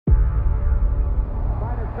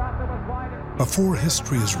Before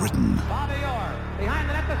history is written,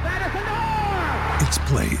 it's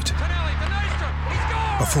played.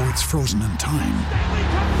 Before it's frozen in time,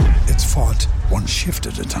 it's fought one shift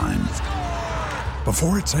at a time.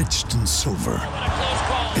 Before it's etched in silver,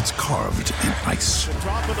 it's carved in ice.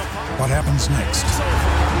 What happens next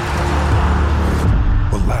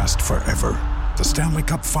will last forever. The Stanley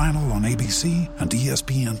Cup Final on ABC and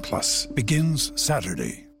ESPN Plus begins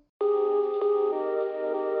Saturday.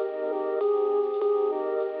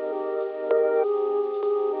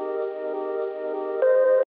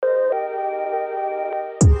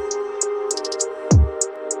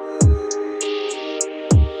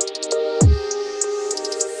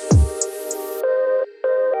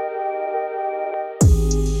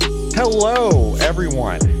 Hello,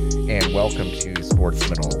 everyone, and welcome to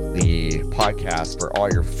Sportsmanal, the podcast where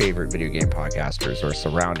all your favorite video game podcasters are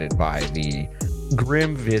surrounded by the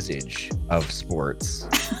grim visage of sports,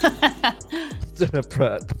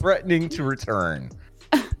 threatening to return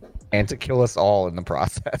and to kill us all in the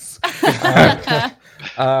process.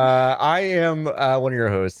 I am one of your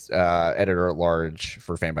hosts, editor-at-large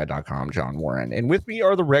for fanbyte.com, John Warren, and with me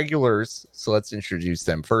are the regulars, so let's introduce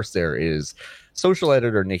them. First, there is social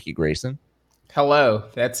editor Nikki Grayson. Hello,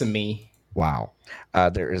 that's a me. Wow.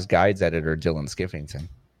 There is guides editor Dylan Skiffington.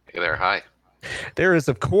 Hey there, hi. There is,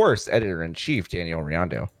 of course, editor-in-chief Danielle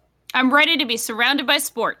Riondo. I'm ready to be surrounded by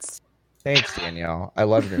sports. Thanks, Danielle. I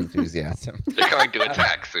love your enthusiasm. They're going to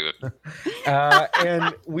attack soon.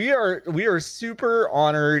 And we are super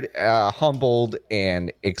honored, humbled,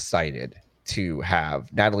 and excited to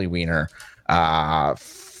have Natalie Weiner,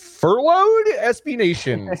 furloughed SB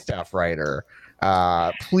Nation staff writer.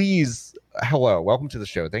 Please, hello, welcome to the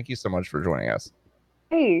show. Thank you so much for joining us.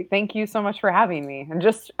 Hey, thank you so much for having me. And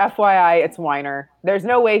just FYI, it's Weiner. There's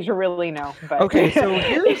no way to really know. But okay, so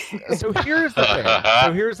here's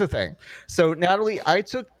the thing. So Natalie, I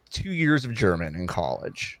took 2 years of German in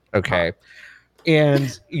college. Okay.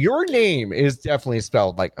 And your name is definitely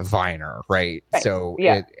spelled like Weiner, right? So,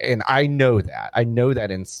 yeah. And I know that. I know that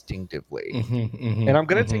instinctively. And I'm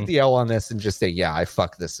going to take the L on this and just say, yeah, I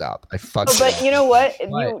fucked this up. But you know what?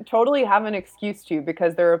 You totally have an excuse to,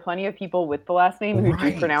 because there are plenty of people with the last name who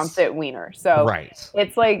do pronounce it Weiner. So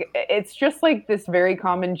it's like, it's just like this very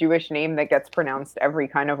common Jewish name that gets pronounced every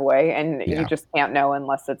kind of way. And you just can't know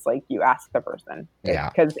unless it's like you ask the person. Yeah.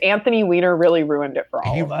 Because Anthony Weiner really ruined it for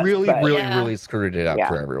all of us. He really screwed it up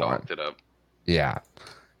for everyone. Fucked it up. Yeah.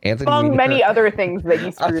 Anthony Among Weiner, many other things that he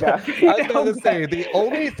screwed up. I was going to say, the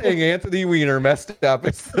only thing Anthony Weiner messed up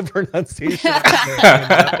is the pronunciation.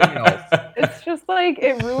 It's just like,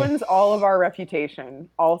 it ruins all of our reputation.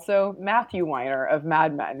 Also, Matthew Weiner of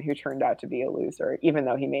Mad Men, who turned out to be a loser, even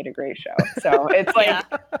though he made a great show. So it's like,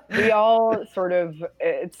 we all sort of,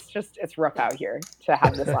 it's rough out here to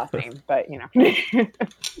have this last name, but you know.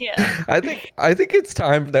 Yeah. I think it's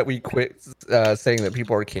time that we quit saying that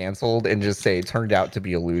people are canceled and just say turned out to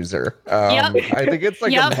be a loser. I think it's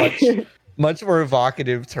like a much more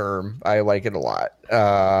evocative term. I like it a lot.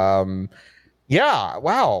 Yeah.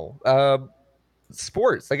 Wow.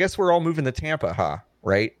 Sports. I guess we're all moving to Tampa, huh?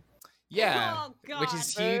 Right? Yeah. Oh, which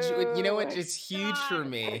is huge. You know what? It's huge for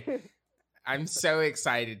me. I'm so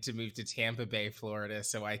excited to move to Tampa Bay, Florida,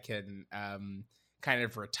 so I can kind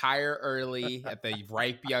of retire early at the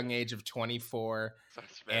ripe young age of 24,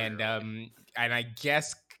 and I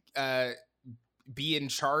guess be in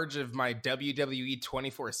charge of my WWE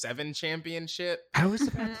 24/7 championship. I was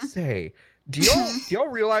about to say, do y'all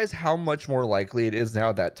realize how much more likely it is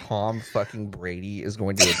now that Tom fucking Brady is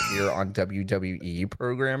going to appear on WWE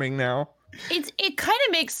programming now? It kind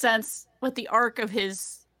of makes sense with the arc of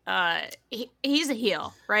his he's a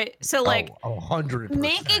heel, right? So like 100%.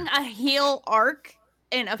 making a heel arc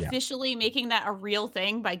and officially making that a real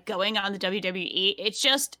thing by going on the WWE,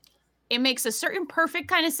 it makes a certain perfect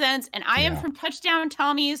kind of sense. And I am from Touchdown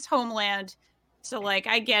Tommy's homeland, so like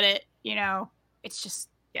I get it, you know. It's just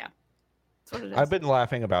that's what it is. I've been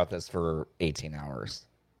laughing about this for 18 hours.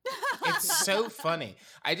 It's so funny.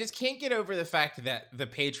 I just can't get over the fact that the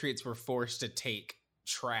Patriots were forced to take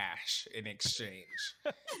trash in exchange.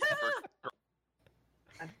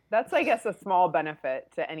 That's, I guess, a small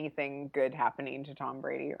benefit to anything good happening to Tom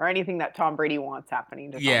Brady, or anything that Tom Brady wants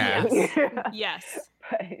happening to Tom Brady. Yes.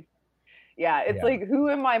 But it's like, who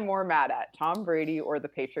am I more mad at, Tom Brady or the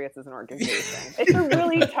Patriots as an organization? It's a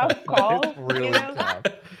really tough call. It's really tough.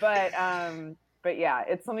 But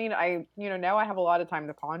it's something now I have a lot of time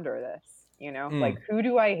to ponder this, like, who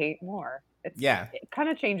do I hate more? It kind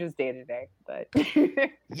of changes day to day, but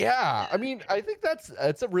yeah, I mean, I think that's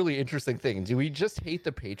a really interesting thing. Do we just hate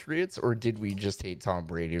the Patriots, or did we just hate Tom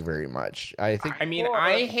Brady very much? I mean,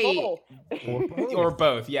 I hate or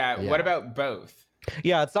both. Yeah. What about both?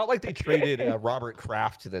 Yeah, it's not like they traded Robert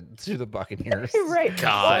Kraft to the Buccaneers. Right.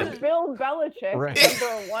 God. Or Bill Belichick,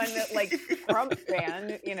 number one like Trump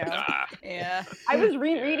fan, you know. Yeah. I was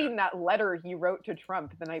rereading that letter he wrote to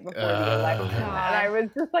Trump the night before the election, and I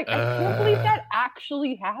was just like, I can't believe that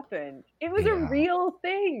actually happened. It was a real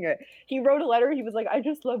thing. He wrote a letter. He was like, I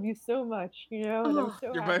just love you so much, you know. And I'm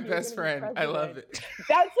so You're my best friend. I love it.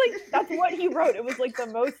 That's what he wrote. It was like the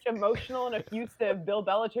most emotional and effusive Bill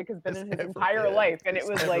Belichick has been in his entire life. And it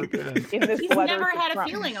was like in this He's letter never had Trump.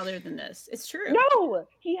 a feeling other than this. It's true. No,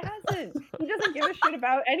 he hasn't. He doesn't give a shit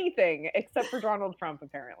about anything except for Donald Trump,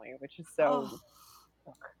 apparently, which is so.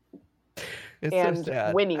 It's and so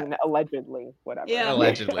sad. winning, allegedly, whatever. Yeah,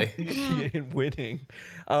 allegedly. And winning.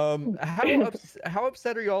 How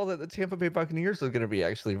upset are y'all that the Tampa Bay Buccaneers are going to be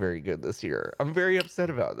actually very good this year? I'm very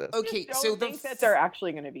upset about this. Okay, so think that they're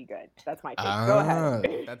actually going to be good. That's my take. Go ahead.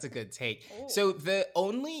 That's a good take. So the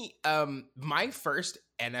only my first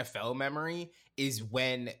NFL memory is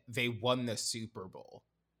when they won the Super Bowl.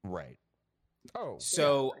 Right. Oh.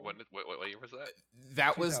 So what year was that?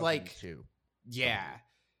 That was like 2002. Yeah.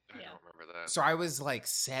 I don't remember that. So I was like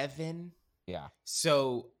 7. Yeah.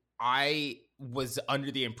 So I was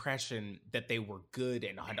under the impression that they were good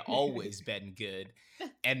and had always been good.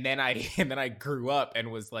 And then I grew up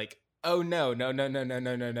and was like, oh no.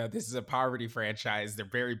 This is a poverty franchise. They're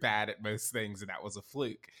very bad at most things, and that was a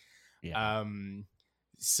fluke. Yeah.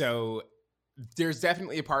 So there's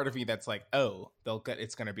definitely a part of me that's like, oh,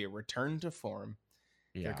 it's gonna be a return to form.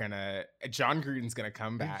 Yeah. John Gruden's gonna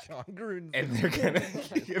come back, and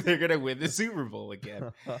they're gonna win the Super Bowl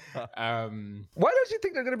again. Why don't you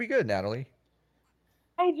think they're gonna be good, Natalie?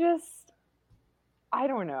 I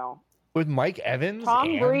don't know. With Mike Evans,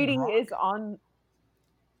 Tom Brady is on.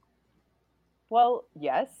 Well,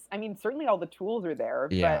 yes. I mean, certainly all the tools are there,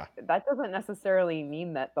 but that doesn't necessarily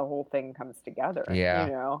mean that the whole thing comes together. Yeah.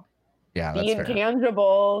 You know. Yeah, the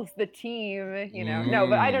intangibles, the team, you know. No,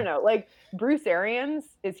 but I don't know. Like Bruce Arians,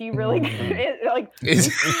 is he really like we've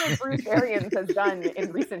seen what Bruce Arians has done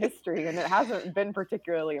in recent history, and it hasn't been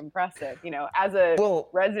particularly impressive, you know, as a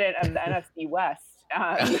resident of the NFC West.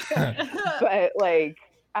 But like,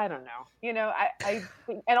 I don't know. You know, I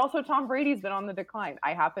think, and also Tom Brady's been on the decline.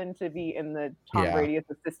 I happen to be in the Tom Brady as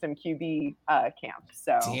the system QB camp.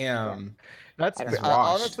 So damn. That's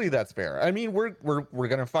honestly, that's fair. I mean, we're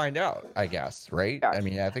gonna find out, I guess, right? Yeah. I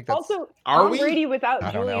mean, I think that's also Tom Brady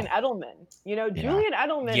without Julian Edelman. You know, Julian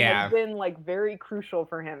Edelman has been like very crucial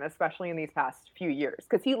for him, especially in these past few years,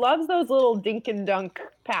 because he loves those little dink and dunk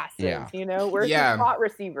passes. You know, where he's a slot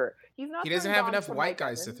receiver. He doesn't have enough white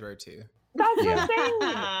guys to throw to. That's what I'm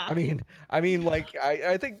saying. I mean, like,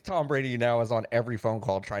 I think Tom Brady now is on every phone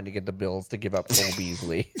call trying to get the Bills to give up Cole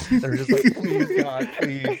Beasley. They're just like, please, God,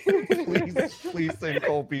 please send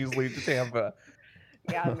Cole Beasley to Tampa.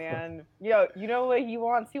 Yeah, man. You know what he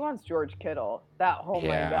wants? He wants George Kittle. My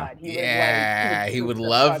God. He would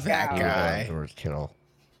love that guy. George Kittle.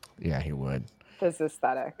 Yeah, he would. His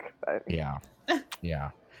aesthetic. But... Yeah.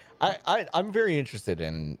 I'm very interested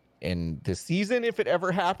in this season, if it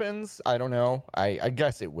ever happens. I don't know. I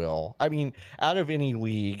guess it will. I mean, out of any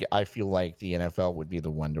league, I feel like the NFL would be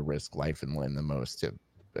the one to risk life and limb the most to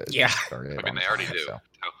start it. I mean, they already do. So,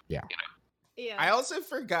 yeah. Yeah. I also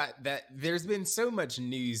forgot that there's been so much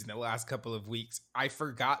news in the last couple of weeks. I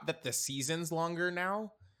forgot that the season's longer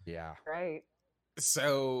now. Yeah. Right.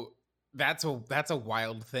 So that's a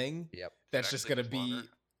wild thing. Yep. That's just gonna be longer.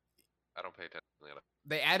 I don't pay attention to that.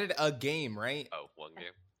 They added a game, right? Oh, one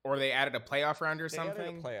game. Or they added a playoff round or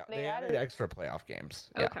something? They added extra playoff games.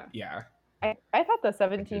 Okay. Yeah. I thought the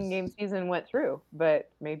 17-game season went through, but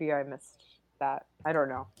maybe I missed that. I don't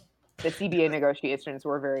know. The CBA negotiations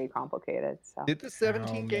were very complicated. So. Did the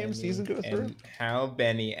 17-game season go through? How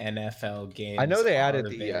many NFL games? I know they added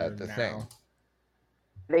the thing.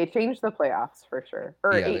 They changed the playoffs for sure.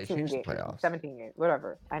 Or 18 games, playoffs. 17 games,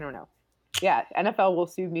 whatever. I don't know. Yeah, NFL will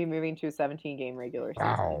soon be moving to a 17-game regular season.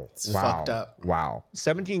 Wow. It's fucked up. Wow.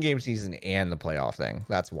 17-game season and the playoff thing.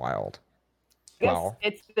 That's wild. Wow.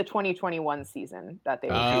 It's the 2021 season that they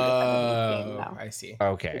will do the 17th game now. I see.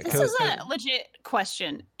 Okay. This is a legit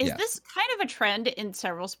question. Is this kind of a trend in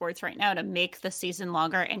several sports right now to make the season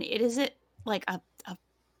longer? And is it like a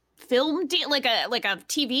film deal, like a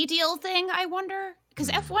TV deal thing, I wonder? Because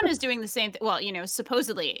F1 is doing the same thing. Well, you know,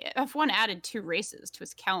 supposedly F1 added 2 races to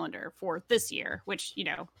its calendar for this year, which, you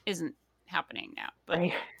know, isn't happening now. But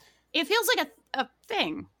it feels like a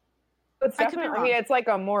thing. It's definitely, I mean, it's like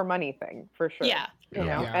a more money thing for sure. Yeah. You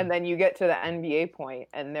know, and then you get to the NBA point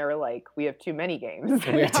and they're like, we have too many games.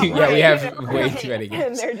 We have way too many games.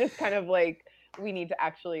 And they're just kind of like, we need to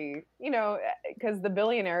actually, you know, because the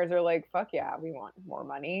billionaires are like, fuck yeah, we want more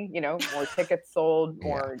money, you know, more tickets sold,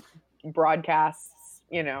 more broadcasts,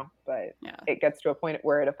 you know, but it gets to a point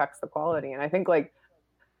where it affects the quality. And I think like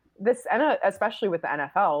this, especially with the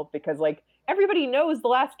NFL, because like everybody knows the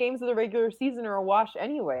last games of the regular season are a wash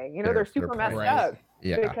anyway. You know, they're super messed up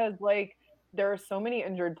because like there are so many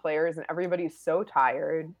injured players and everybody's so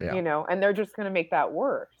tired, you know, and they're just going to make that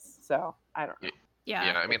worse. So I don't know.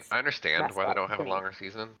 Yeah, I mean, I understand why they don't have a longer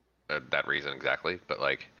season, that reason exactly, but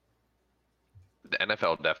like the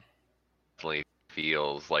NFL definitely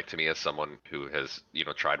feels like, to me, as someone who has, you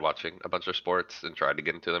know, tried watching a bunch of sports and tried to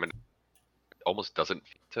get into them, and it almost doesn't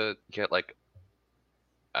to get like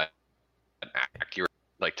an accurate,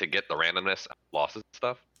 like to get the randomness of losses and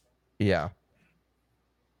stuff. Yeah.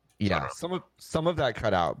 Yeah, some of that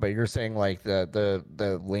cut out, but you're saying like the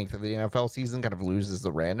length of the NFL season kind of loses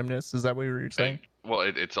the randomness. Is that what you're saying? Well,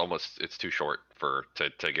 it's too short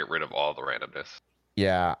to get rid of all the randomness.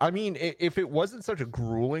 Yeah, I mean, if it wasn't such a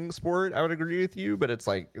grueling sport, I would agree with you. But it's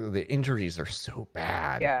like the injuries are so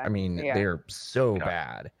bad. Yeah, I mean, they're so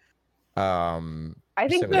bad. I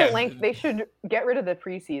think the length, they should get rid of the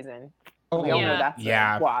preseason. Oh, we all know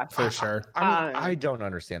that's for sure. I mean, I don't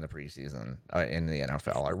understand the preseason in the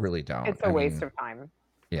NFL. I really don't. It's a waste of time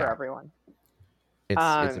for everyone. It's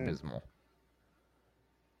abysmal.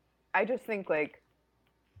 I just think like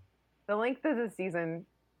the length of the season,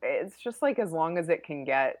 it's just like as long as it can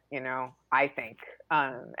get, you know, I think.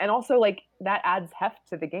 And also like that adds heft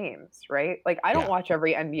to the games, right? Like I don't watch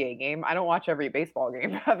every NBA game. I don't watch every baseball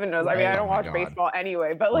game. Heaven knows. I mean, I don't watch baseball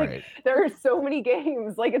anyway, but like there are so many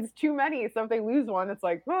games, like it's too many. So if they lose one, it's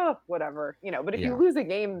like, oh, whatever, you know, but if you lose a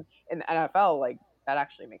game in the NFL, like that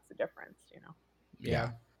actually makes a difference, you know?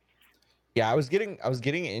 Yeah, I was getting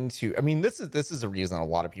into. I mean, this is a reason a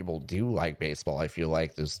lot of people do like baseball. I feel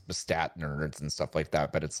like there's stat nerds and stuff like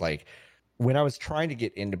that. But it's like when I was trying to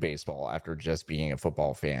get into baseball after just being a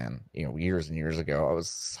football fan, you know, years and years ago,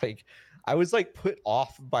 I was like put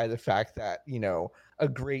off by the fact that, you know, a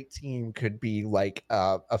great team could be like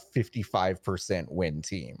a 55% win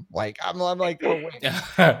team. Like I'm like, oh,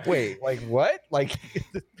 wait, like what? Like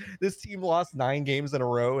this team lost 9 games in a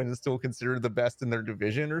row and is still considered the best in their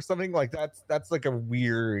division or something. Like that's like a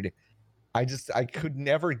weird. I could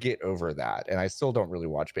never get over that, and I still don't really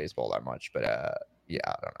watch baseball that much. But yeah,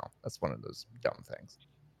 I don't know. That's one of those dumb things.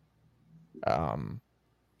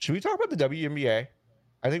 Should we talk about the WNBA?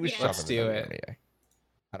 I think we should talk about the WNBA.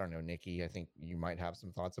 I don't know, Nikki. I think you might have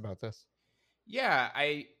some thoughts about this. Yeah,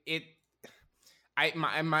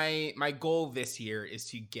 my goal this year is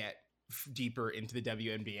to get deeper into the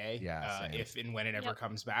WNBA. If and when it ever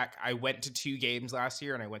comes back. I went to 2 games last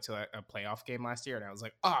year, and I went to a playoff game last year, and I was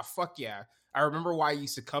like, oh fuck yeah! I remember why I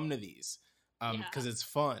used to come to these. Because it's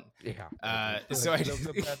fun. So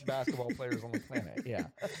the best basketball players on the planet. Yeah.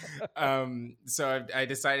 So I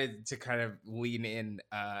decided to kind of lean in,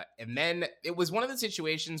 and then it was one of the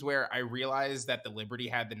situations where I realized that the Liberty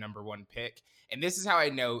had the #1 pick, and this is how I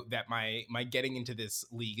know that my getting into this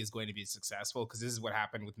league is going to be successful, because this is what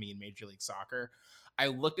happened with me in Major League Soccer. I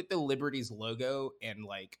looked at the Liberty's logo and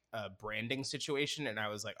like a branding situation, and I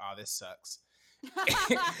was like, oh, this sucks.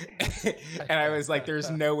 And I was like, there's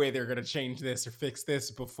no way they're gonna change this or fix this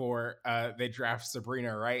before they draft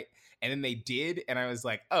Sabrina, right? And then they did, and I was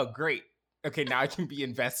like, oh great, okay, now I can be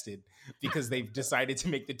invested because they've decided to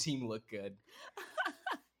make the team look good.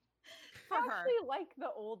 I actually like the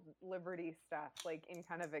old Liberty stuff, like in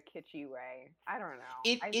kind of a kitschy way. I don't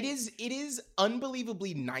know. It is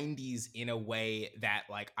unbelievably 90s in a way that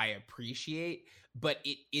like I appreciate, but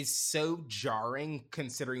it is so jarring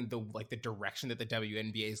considering the direction that the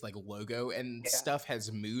WNBA's like logo and stuff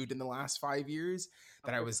has moved in the last 5 years,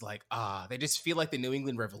 that I was like, they just feel like the New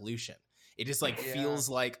England Revolution. It just like feels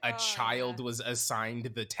like a child was assigned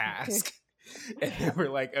the task. And they were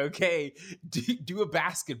like, okay, do a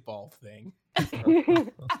basketball thing.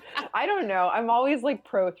 I don't know. I'm always like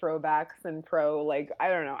pro throwbacks and pro, like, I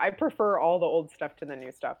don't know. I prefer all the old stuff to the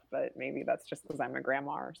new stuff, but maybe that's just because I'm a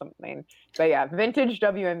grandma or something. But yeah, vintage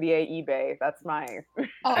WNBA eBay. That's my,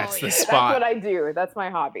 that's the spot. That's what I do. That's my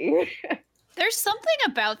hobby. There's something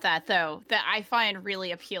about that though, that I find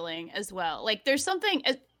really appealing as well. Like there's something,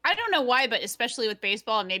 I don't know why, but especially with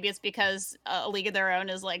baseball, and maybe it's because A League of Their Own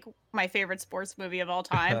is like my favorite sports movie of all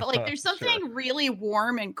time. But like, there's something really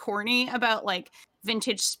warm and corny about like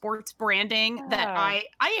vintage sports branding that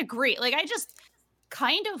I agree. Like, I just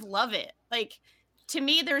kind of love it. Like, to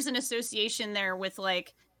me, there's an association there with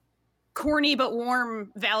like corny but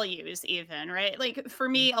warm values even, right? Like for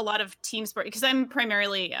me, a lot of team sport, because I'm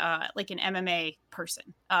primarily like an MMA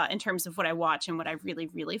person in terms of what I watch and what I really,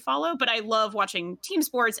 really follow. But I love watching team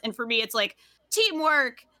sports. And for me, it's like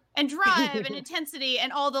teamwork and drive and intensity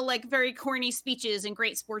and all the like very corny speeches and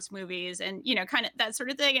great sports movies and, you know, kind of that sort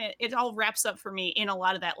of thing. And it all wraps up for me in a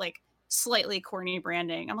lot of that like slightly corny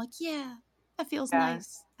branding. I'm like, yeah, that feels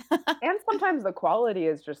nice. And sometimes the quality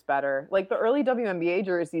is just better. Like the early WNBA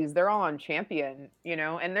jerseys, they're all on Champion, you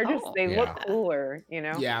know, and they're just they look cooler, you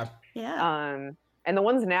know. Yeah. And the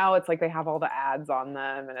ones now, it's like they have all the ads on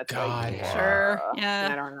them, and it's God, like, sure, yeah.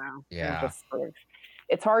 I don't know. Yeah.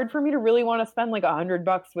 It's hard for me to really want to spend like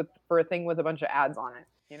 $100 for a thing with a bunch of ads on it,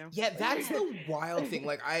 you know. Yeah, that's the wild thing.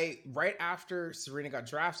 Like right after Serena got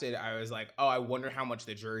drafted, I was like, oh, I wonder how much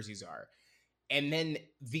the jerseys are. And then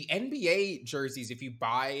the NBA jerseys, if you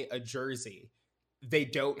buy a jersey, they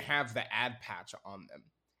don't have the ad patch on them.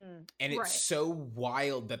 And it's so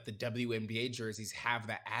wild that the WNBA jerseys have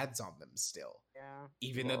the ads on them still. Yeah.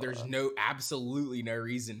 Even though there's absolutely no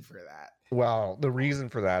reason for that. Well, the reason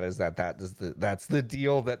for that is that's the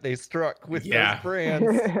deal that they struck with those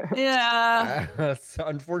brands. So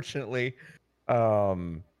unfortunately,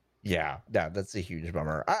 that's a huge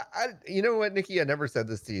bummer. I you know what, Nikki, I never said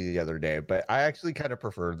this to you the other day, but I actually kind of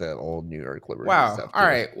prefer the old New York Liberty stuff. All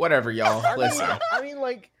right, whatever, y'all. Listen. I mean,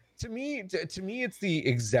 like to me, it's the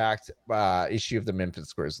exact issue of the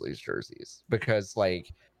Memphis Grizzlies jerseys, because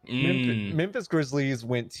like Memphis Grizzlies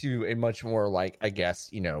went to a much more like, I guess,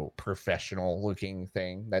 you know, professional looking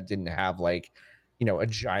thing that didn't have like, you know, a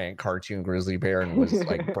giant cartoon grizzly bear and was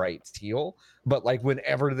like bright teal. But like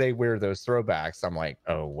whenever they wear those throwbacks, I'm like,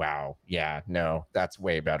 oh wow, yeah, no, that's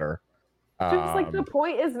way better. Just like the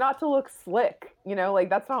point is not to look slick, you know, like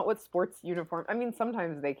that's not what sports uniform. I mean,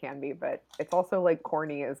 sometimes they can be, but it's also like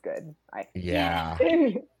corny is good. I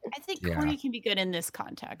think corny can be good in this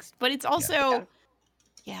context, but it's also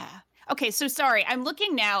okay, so sorry, I'm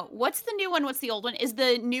looking now. What's the new one? What's the old one? Is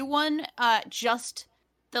the new one just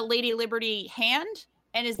the Lady Liberty hand,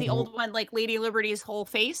 and is the old one like Lady Liberty's whole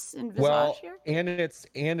face and visage here? And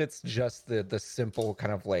it's just the simple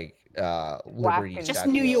kind of like Liberty, just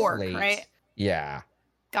New York, slate. Right? Yeah.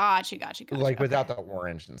 Gotcha. Like without the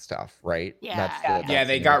orange and stuff, right? Yeah.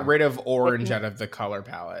 They got rid of orange out of the color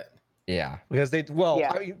palette. Yeah, because I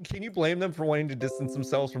mean, can you blame them for wanting to distance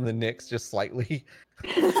themselves from the Knicks just slightly?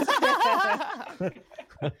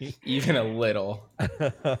 Even a little.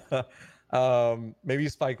 Maybe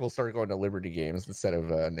Spike will start going to Liberty games instead of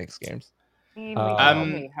Knicks games. We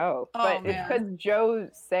only hope, but it's because Joe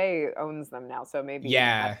Say owns them now, so maybe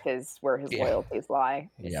that's where his loyalties lie.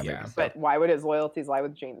 Yeah. But why would his loyalties lie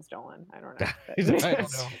with James Dolan? I don't know. I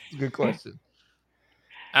don't know. Good question.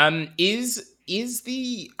 Is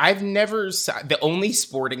the only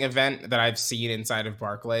sporting event that I've seen inside of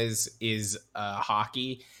Barclays is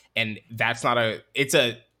hockey, and that's not it's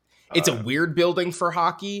a weird building for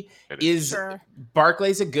hockey. Is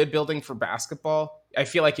Barclays a good building for basketball? I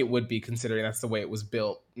feel like it would be, considering that's the way it was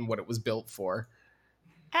built and what it was built for.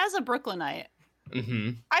 As a Brooklynite,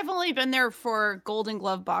 I've only been there for Golden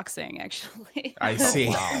Glove boxing, actually. I see.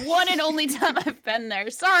 One and only time I've been there.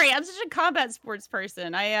 Sorry, I'm such a combat sports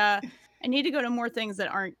person. I need to go to more things that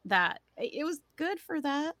aren't that. It was good for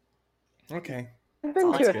that. Okay. I've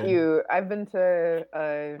been to a few. I've been to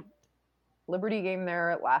a Liberty game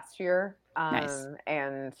there last year.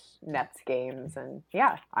 And Nets games, and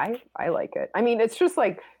I like it. I mean, it's just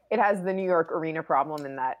like it has the New York arena problem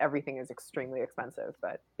in that everything is extremely expensive,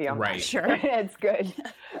 but beyond that, it's good.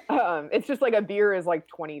 It's just like a beer is like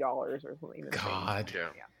 $20 or something. God, yeah.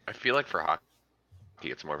 I feel like for hockey,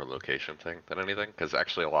 it's more of a location thing than anything, because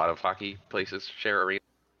actually a lot of hockey places share arena.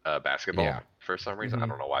 Basketball for some reason, I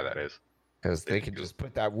don't know why that is. Because they can just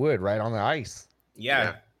put that wood right on the ice.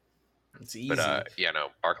 Yeah. It's easy. But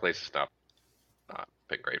Barclays is not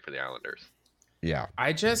been great for the Islanders. Yeah.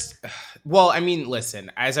 I mean,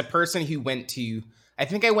 listen, as a person who I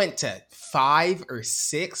think I went to 5 or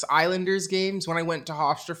 6 Islanders games when I went to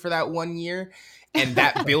Hofstra for that one year. And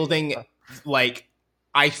that building, like,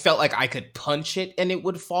 I felt like I could punch it and it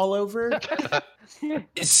would fall over.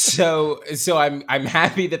 So I'm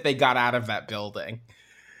happy that they got out of that building.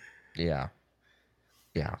 Yeah.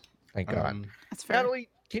 Thank God. That's fair. Natalie,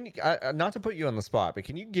 can you, not to put you on the spot, but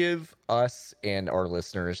can you give us and our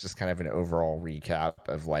listeners just kind of an overall recap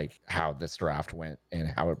of like how this draft went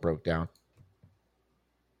and how it broke down?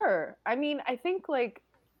 Sure. I mean, I think like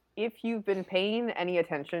if you've been paying any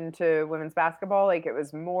attention to women's basketball, like it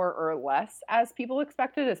was more or less as people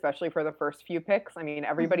expected, especially for the first few picks. I mean,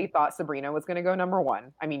 everybody thought Sabrina was going to go number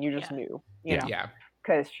 1. I mean, you just knew, you know,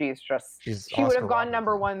 because she would have gone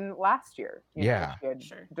number one last year. She had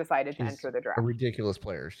decided to enter the draft. A ridiculous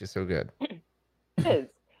player. She's so good. It is.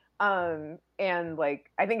 And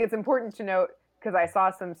like, I think it's important to note, because I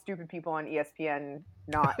saw some stupid people on ESPN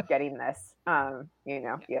not getting this,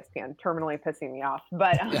 ESPN terminally pissing me off,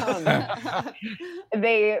 but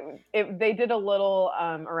they did a little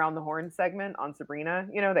around the horn segment on Sabrina.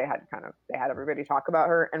 They had everybody talk about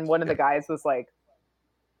her, and one of the guys was like,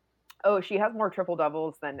 "Oh, she has more triple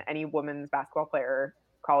doubles than any women's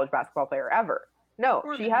college basketball player ever." No,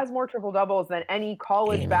 she has more triple doubles than any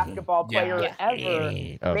college basketball player ever,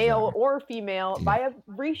 male or female, by a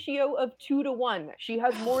ratio of 2-1. She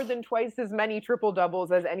has more than twice as many triple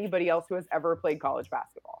doubles as anybody else who has ever played college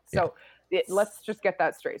basketball. So let's just get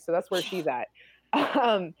that straight. So that's where she's at.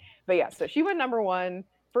 But yeah, so she went number one.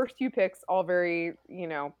 First few picks, all very,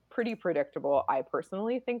 pretty predictable. I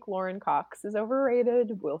personally think Lauren Cox is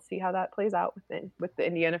overrated. We'll see how that plays out with the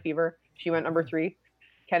Indiana Fever. She went number 3.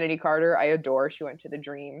 Kennedy Carter, I adore. She went to the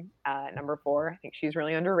Dream number 4. I think she's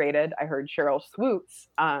really underrated. I heard Cheryl Swoots,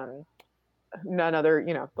 none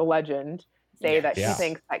other, the legend, say that she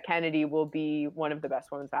thinks that Kennedy will be one of the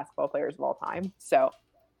best women's basketball players of all time. So,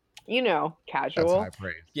 casual. That's high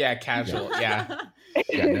praise. Yeah, casual. Yeah.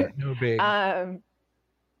 No big.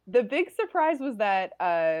 The big surprise was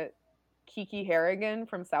that Kiki Harrigan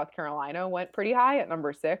from South Carolina went pretty high at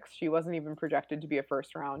number 6. She wasn't even projected to be a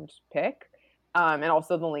first round pick. And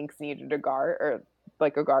also the Lynx needed a guard,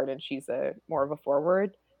 and she's more of a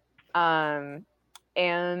forward. And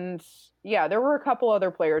yeah, there were a couple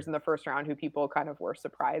other players in the first round who people kind of were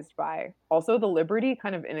surprised by. Also, the Liberty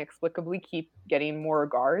kind of inexplicably keep getting more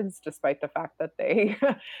guards, despite the fact that they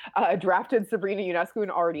drafted Sabrina Ionescu and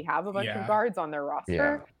already have a bunch of guards on their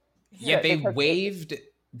roster. Yeah, they waived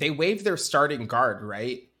their starting guard,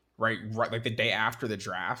 right, like the day after the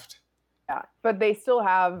draft. Yeah, but they still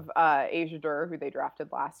have Asia Dur, who they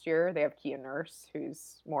drafted last year. They have Kia Nurse,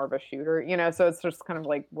 who's more of a shooter, so it's just kind of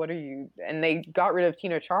like, what are you? And they got rid of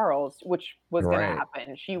Tina Charles, which was going to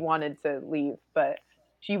happen. She wanted to leave, but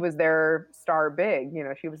she was their star big,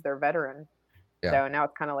 she was their veteran. Yeah. So now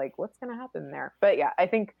it's kind of like, what's going to happen there? But yeah, I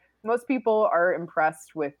think most people are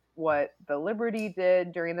impressed with what the Liberty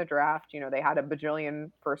did during the draft. They had a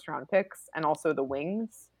bajillion first round picks, and also the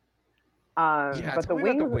Wings. But tell me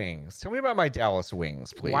about the Wings. Tell me about my Dallas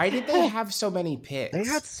Wings, please. Why did they have so many picks? They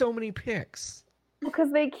had so many picks.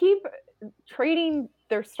 Because they keep trading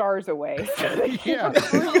their stars away. So they keep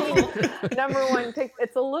number 1 picks.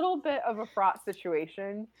 It's a little bit of a fraught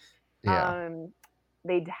situation. Yeah.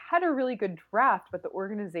 They had a really good draft, but the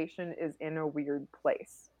organization is in a weird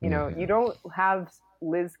place. You don't have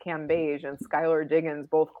Liz Cambage and Skylar Diggins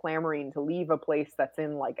both clamoring to leave a place that's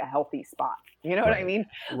in like a healthy spot. You know what I mean?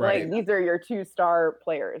 Right. Like, these are your 2-star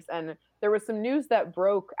players. And there was some news that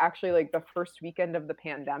broke actually like the first weekend of the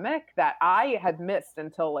pandemic that I had missed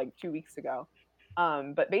until like 2 weeks ago.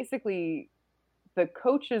 But basically the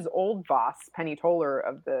coach's old boss, Penny Toller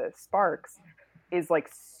of the Sparks, is like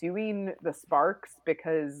suing the Sparks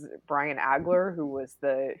because Brian Agler,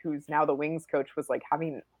 who's now the Wings coach, was like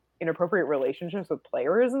having inappropriate relationships with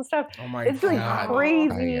players and stuff. Oh my it's like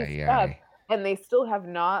crazy stuff. And they still have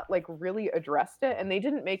not like really addressed it. And they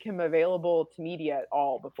didn't make him available to media at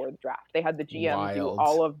all before the draft. They had the GM do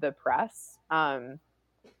all of the press.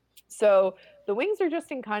 So the Wings are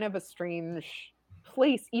just in kind of a strange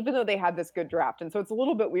place, even though they had this good draft. And so it's a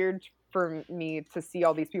little bit weird for me to see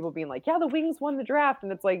all these people being like, yeah, the Wings won the draft.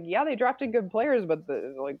 And it's like, yeah, they drafted good players, but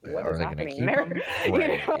what is happening there?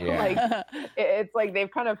 It's like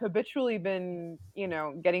they've kind of habitually been,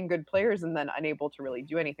 getting good players and then unable to really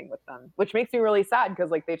do anything with them, which makes me really sad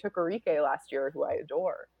because like they took Arike last year, who I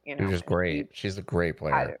adore. She's great. She's a great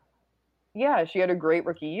player. She had a great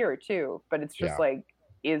rookie year too, but it's just like,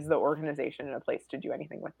 is the organization in a place to do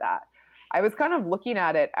anything with that? I was kind of looking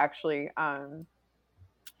at it actually,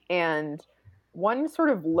 and one sort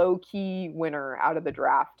of low-key winner out of the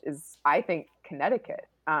draft is, I think, Connecticut.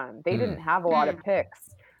 They didn't have a lot of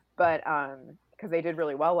picks, but because they did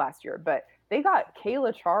really well last year. But they got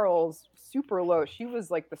Kayla Charles super low. She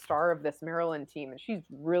was like the star of this Maryland team, and she's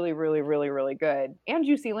really, really, really, really good. And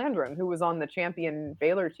Juicy Landrum, who was on the champion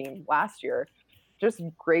Baylor team last year. Just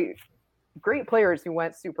great players who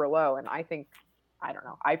went super low. And I think, I don't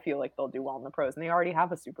know, I feel like they'll do well in the pros, and they already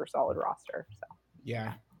have a super solid roster. So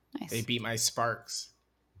yeah. Nice. They beat my Sparks.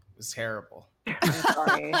 It was terrible. I'm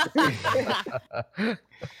sorry.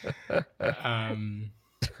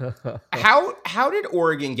 How did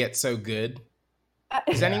Oregon get so good?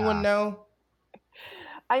 Does anyone know?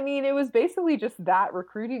 I mean, it was basically just that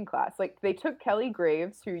recruiting class. Like, they took Kelly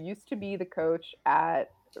Graves, who used to be the coach at,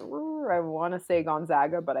 I want to say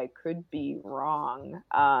Gonzaga, but I could be wrong.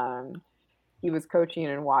 He was coaching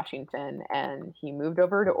in Washington, and he moved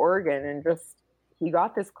over to Oregon, and he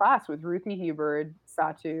got this class with Ruthie Hubbard,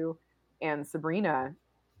 Satu, and Sabrina,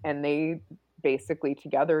 and they basically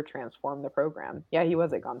together transformed the program. Yeah, he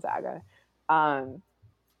was at Gonzaga.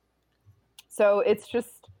 So it's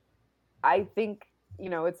just, I think,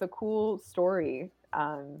 it's a cool story,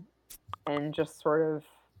 and just sort of,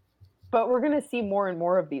 but we're going to see more and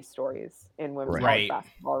more of these stories in women's college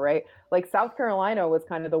basketball, right? Like South Carolina was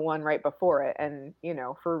kind of the one right before it. And,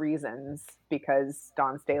 for reasons, because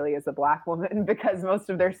Dawn Staley is a Black woman, because most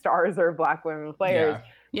of their stars are Black women players,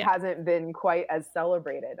 hasn't been quite as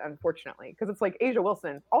celebrated, unfortunately. Because it's like Asia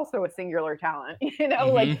Wilson, also a singular talent,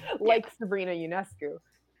 like Sabrina Ionescu.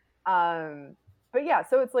 But yeah,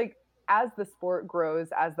 so it's like, as the sport grows,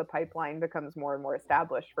 as the pipeline becomes more and more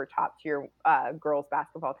established for top tier girls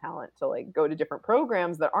basketball talent to like go to different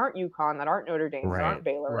programs that aren't UConn, that aren't Notre Dame, that aren't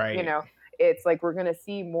Baylor, it's like we're going to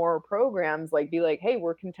see more programs like be like, hey,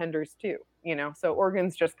 we're contenders too, so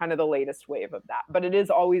Oregon's just kind of the latest wave of that. But it is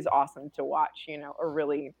always awesome to watch, a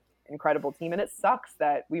really incredible team, and it sucks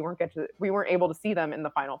that we weren't able to see them in the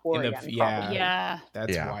Final Four again. That's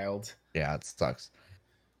wild. Yeah, it sucks.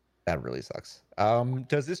 That really sucks.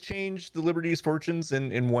 Does this change the Liberty's fortunes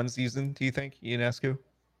in one season, do you think, Ionescu?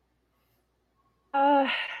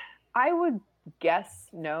 I would guess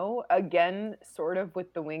no. Again, sort of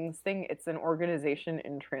with the Wings thing, it's an organization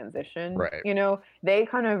in transition. Right. They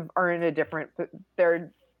kind of are in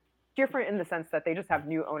they're different in the sense that they just have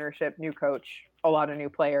new ownership, new coach, a lot of new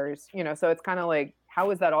players, so it's kind of like,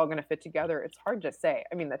 how is that all going to fit together? It's hard to say.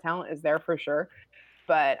 I mean, the talent is there for sure,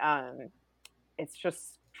 but it's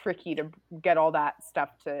just tricky to get all that stuff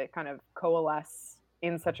to kind of coalesce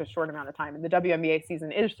in such a short amount of time. And the WNBA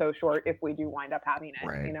season is so short if we do wind up having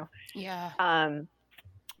it, Yeah.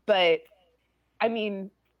 But I mean,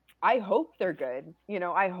 I hope they're good.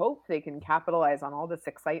 I hope they can capitalize on all this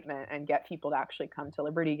excitement and get people to actually come to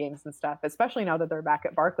Liberty games and stuff, especially now that they're back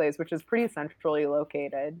at Barclays, which is pretty centrally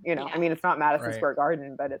located. I mean, it's not Madison Square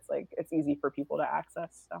Garden, but it's like, it's easy for people to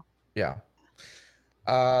access. So, yeah.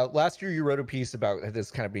 Last year you wrote a piece about this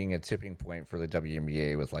kind of being a tipping point for the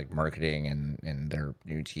WNBA with like marketing and their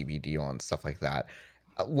new TV deal and stuff like that.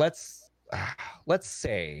 Let's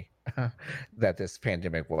say that this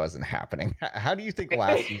pandemic wasn't happening. How do you think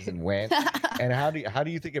last season went? And how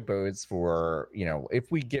do you think it bodes for,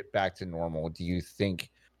 if we get back to normal, do you think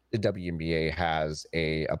the WNBA has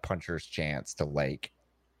a puncher's chance to like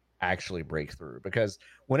actually break through? Because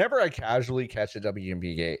whenever I casually catch a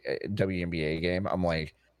WNBA game, I'm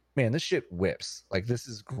like, man, this shit whips. Like, this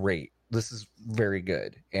is great. This is very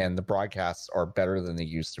good. And the broadcasts are better than they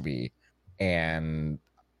used to be. And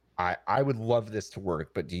I would love this to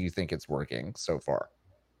work, but do you think it's working so far?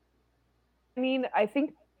 I mean, I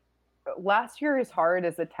think last year is hard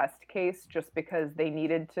as a test case just because they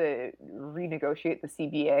needed to renegotiate the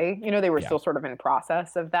CBA. They were still sort of in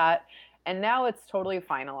process of that. And now it's totally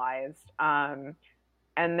finalized. And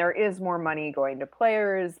there is more money going to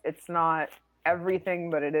players. It's not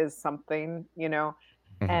everything, but it is something,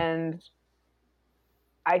 Mm-hmm. And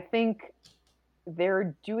I think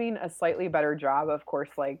they're doing a slightly better job. Of course,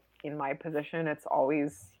 like in my position, it's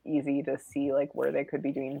always easy to see like where they could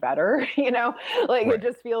be doing better, It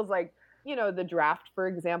just feels like, the draft, for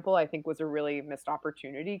example, I think was a really missed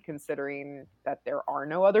opportunity considering that there are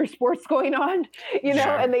no other sports going on,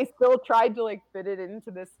 and they still tried to like fit it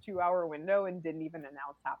into this 2-hour window and didn't even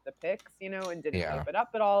announce half the picks, and didn't hype it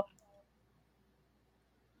up at all.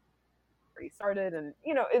 Started, and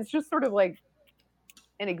it's just sort of like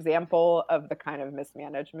an example of the kind of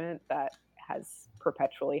mismanagement that has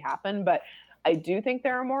perpetually happened. But I do think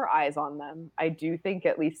there are more eyes on them. I do think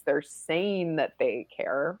at least they're saying that they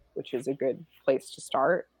care, which is a good place to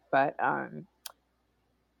start. But I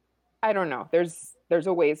don't know. There's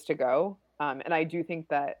a ways to go. And I do think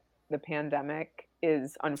that the pandemic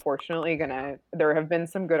is unfortunately there have been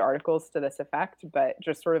some good articles to this effect, but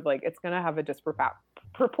just sort of like it's going to have a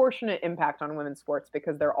disproportionate impact on women's sports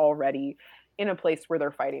because they're already in a place where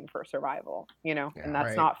they're fighting for survival, and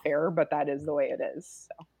that's not fair, but that is the way it is.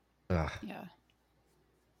 So. Yeah.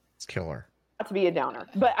 It's killer. Not to be a downer,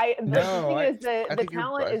 but the thing is that the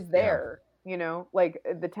talent is there, like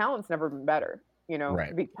the talent's never been better,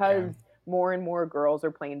 because more and more girls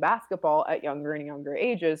are playing basketball at younger and younger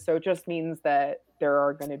ages. So it just means that there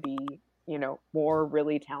are going to be, more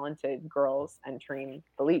really talented girls entering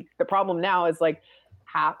the league. The problem now is like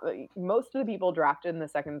most of the people drafted in the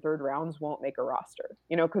second and third rounds won't make a roster,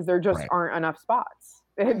 because there just aren't enough spots.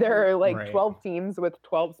 There are like 12 teams with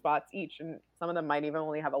 12 spots each, and some of them might even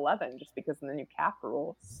only have 11 just because of the new cap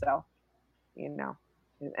rules. So, you know,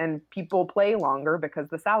 and people play longer because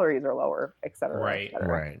the salaries are lower, et cetera. Right. Et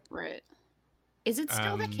cetera. Right. Is it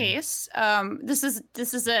still the case? This is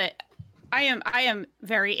I am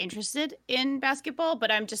very interested in basketball,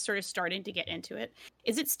 but I'm just sort of starting to get into it.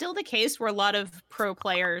 Is it still the case where a lot of pro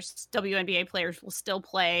players, WNBA players, will still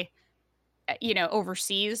play,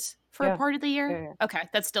 overseas for a part of the year? Yeah. Okay,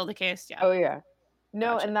 that's still the case. Yeah. Oh yeah.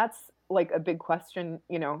 No, Gotcha. and that's like a big question,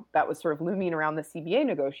 that was sort of looming around the CBA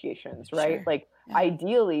negotiations, right? Sure. Like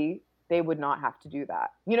ideally they would not have to do that,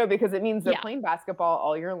 because it means they're playing basketball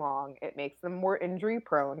all year long. It makes them more injury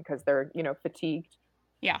prone because they're, fatigued.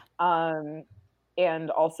 Yeah.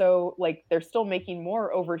 And also like they're still making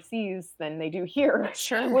more overseas than they do here,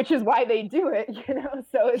 Sure. which is why they do it,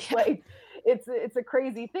 So it's like, it's a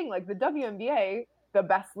crazy thing. Like the WNBA, the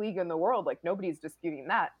best league in the world, like nobody's disputing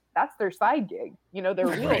that. That's their side gig. Their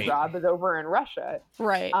real job is over in Russia.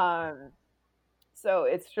 Right. So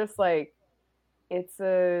it's just like,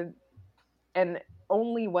 and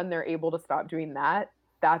only when they're able to stop doing that,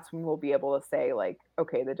 that's when we'll be able to say like,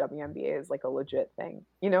 okay, the WNBA is like a legit thing,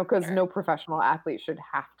 because no professional athlete should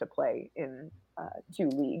have to play in 2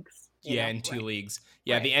 leagues. In 2 leagues.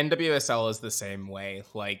 Yeah, the NWSL is the same way.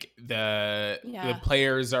 Like the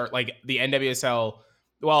players are like the NWSL.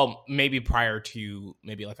 Well, maybe prior to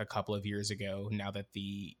maybe like a couple of years ago, now that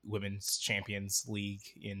the Women's Champions League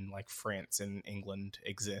in like France and England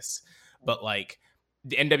exists, but like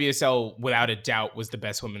the NWSL without a doubt was the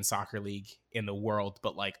best women's soccer league in the world.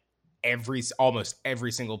 But like almost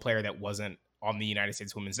every single player that wasn't on the United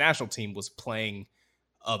States women's national team was playing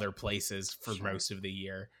other places for most of the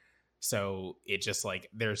year. So it just like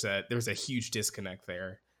there's a huge disconnect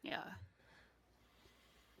there. Yeah.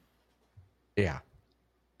 Yeah.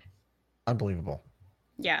 Unbelievable.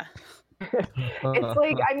 Yeah. It's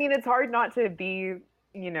like, I mean, it's hard not to be,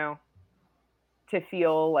 to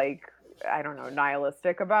feel like, I don't know,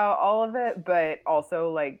 nihilistic about all of it, but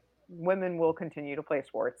also like women will continue to play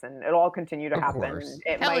sports and it'll all continue to happen. Course.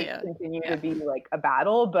 It might continue to be like a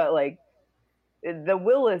battle, but like the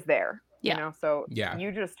will is there, so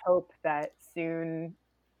you just hope that soon,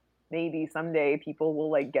 maybe someday people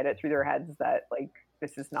will like get it through their heads that like,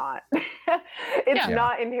 this is not,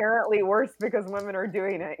 not inherently worse because women are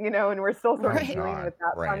doing it, and we're still sort of dealing with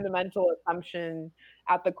that fundamental assumption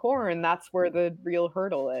at the core. And that's where the real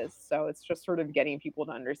hurdle is. So it's just sort of getting people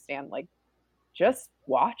to understand, like, just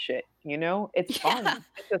watch it, it's fun.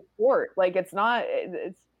 It's a sport. Like it's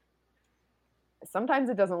sometimes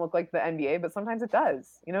it doesn't look like the NBA, but sometimes it does,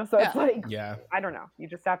 so it's like, I don't know. You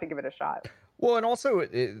just have to give it a shot. Well, and also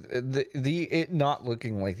it not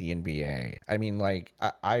looking like the NBA. I mean, like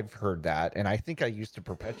I've heard that, and I think I used to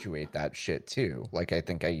perpetuate that shit too. Like I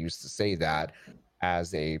think I used to say that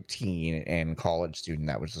as a teen and college student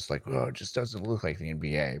that was just like, oh, it just doesn't look like the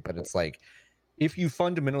NBA. But it's like, if you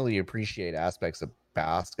fundamentally appreciate aspects of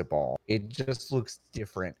basketball, it just looks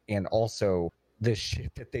different. And also the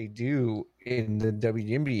shit that they do in the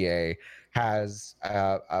WNBA has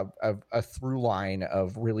a through line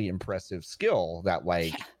of really impressive skill that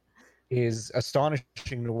like is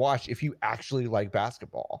astonishing to watch if you actually like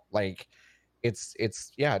basketball. Like it's it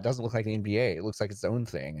doesn't look like the NBA. It looks like its own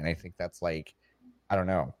thing. And I think that's like, I don't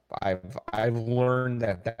know. I've learned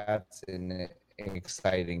that that's an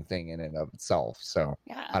exciting thing in and of itself. So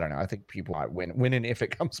I don't know. I think people win and if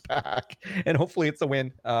it comes back, and hopefully it's a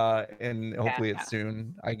win, and hopefully it's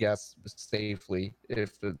soon. I guess safely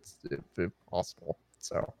if possible.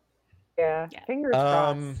 So fingers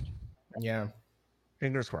crossed.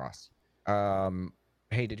 Fingers crossed.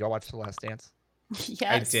 Hey, did y'all watch The Last Dance? Yes,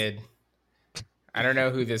 I did. I don't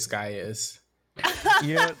know who this guy is.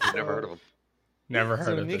 Yeah, never heard of him. Never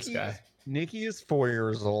heard of this guy. Nikki is 4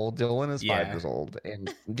 years old. Dylan is 5 years old,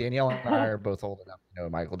 and Danielle and I are both old enough to know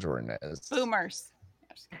who Michael Jordan is. Boomers.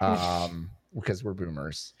 Because we're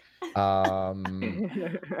boomers.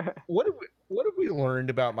 What have we learned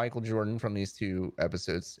about Michael Jordan from these 2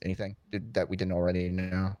 episodes? Anything that we didn't already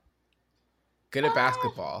know? Good at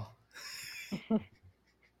basketball.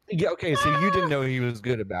 Yeah. Okay. So you didn't know he was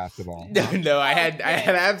good at basketball. No. I had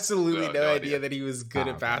absolutely no idea that he was good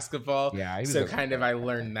at basketball. Yeah. So kind of I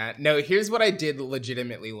learned that. No, here's what I did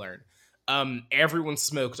legitimately learn. Everyone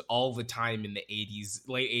smoked all the time in the 80s,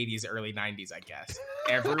 late 80s, early 90s, I guess.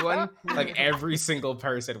 Everyone, like every single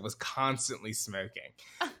person was constantly smoking.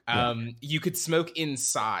 You could smoke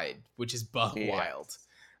inside, which is buck wild.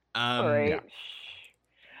 Now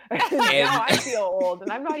I feel old,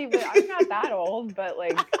 and I'm not that old, but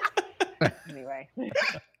like anyway.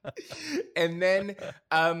 And then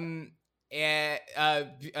And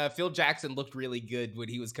Phil Jackson looked really good when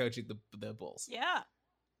he was coaching the Bulls. Yeah.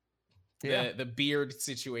 The beard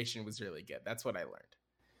situation was really good. That's what I learned.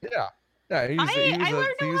 Yeah. Yeah, he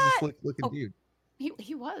was a slick looking dude.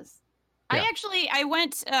 He was. Yeah. I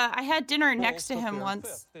went, I had dinner next to him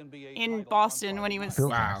once in Boston when he was.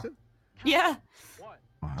 Wow. Yeah.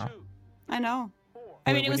 Wow. I know.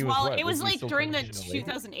 I mean, it was like during the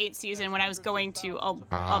 2008 season when I was going to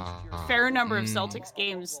a fair number of Celtics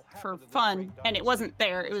games for fun, and it wasn't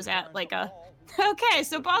there. It was at like a. Okay,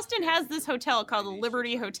 so Boston has this hotel called the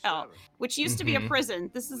Liberty Hotel, which used to be a prison.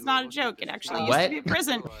 This is not a joke. It actually used to be a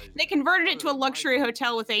prison. They converted it to a luxury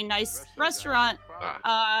hotel with a nice restaurant.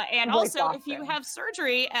 And also, if you have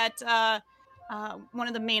surgery at one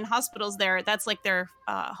of the main hospitals there, that's like their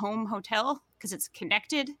home hotel because it's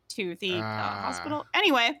connected to the hospital.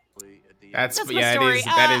 Anyway. That's my story.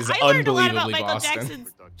 That is I learned a lot about unbelievably Michael Boston.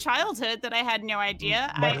 Jackson's childhood that I had no idea.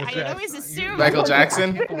 I always assumed Michael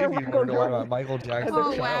Jackson. I can't believe you learned a lot about Michael Jackson.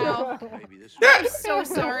 Oh wow! I'm so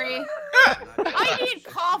sorry. I need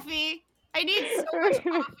coffee. I need so much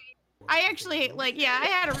coffee. I actually I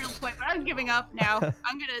had a real point, but I'm giving up now.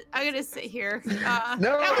 I'm gonna sit here. That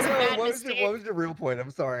was a bad mistake. What was your real point?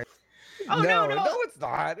 I'm sorry. Oh, no, no, it's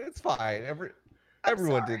not. It's fine.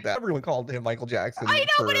 Everyone did that. Everyone called him Michael Jackson. I know,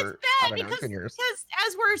 for, but it's bad because 10 years.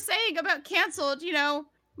 as we're saying about canceled,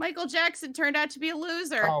 Michael Jackson turned out to be a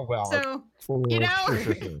loser. Oh well. So sure.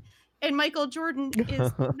 and Michael Jordan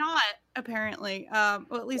is not apparently. Well,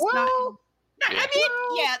 at least not. I mean,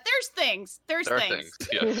 yeah, there's things. There's things.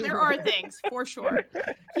 Yes. There are things for sure.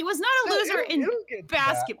 He was not a loser in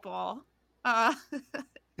basketball.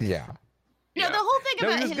 Yeah. The whole thing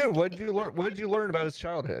about he was good. What did you learn about his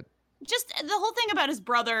childhood? Just the whole thing about his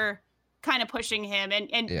brother kind of pushing him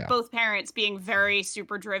and both parents being very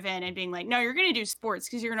super driven and being like, no, you're going to do sports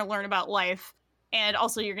because you're going to learn about life. And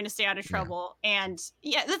also you're going to stay out of trouble. Yeah. And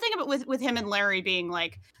the thing about with him and Larry being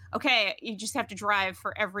like, okay, you just have to drive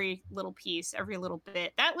for every little piece, every little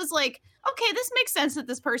bit. That was like, okay, this makes sense that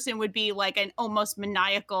this person would be like an almost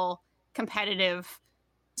maniacal, competitive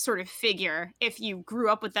sort of figure if you grew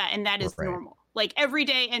up with that. And that is normal. Like every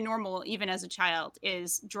day and normal, even as a child,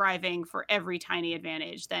 is driving for every tiny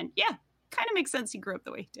advantage. Then, kind of makes sense he grew up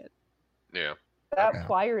the way he did. Yeah. That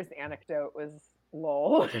pliers anecdote was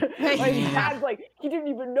lol. He didn't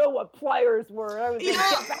even know what pliers were. I was like,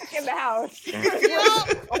 get back in the house.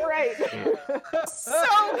 All right. So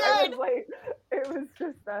good. It was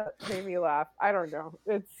just that made me laugh. I don't know.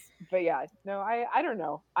 I don't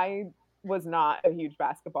know. I was not a huge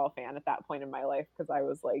basketball fan at that point in my life because I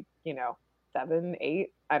was 7,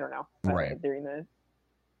 8, I don't know, during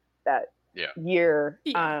that year.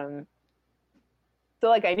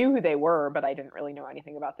 So I knew who they were, but I didn't really know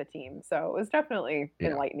anything about the team. So it was definitely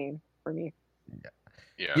enlightening for me.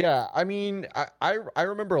 Yeah. I mean, I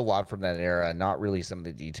remember a lot from that era, not really some of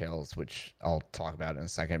the details, which I'll talk about in a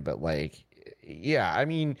second, but I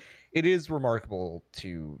mean, it is remarkable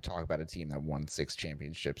to talk about a team that won 6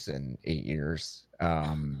 championships in 8 years.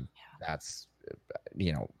 That's,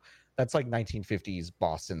 that's like 1950s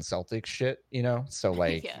Boston Celtics shit, So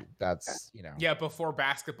that's, Yeah, before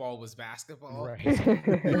basketball was basketball. Right.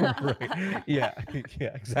 Yeah,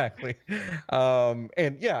 exactly. And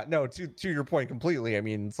to your point completely. I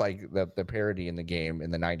mean, it's like the parity in the game in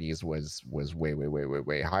the 90s was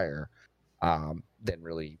way higher than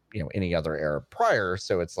really, any other era prior.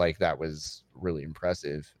 So it's like that was really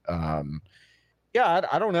impressive. I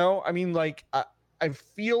don't know. I mean, I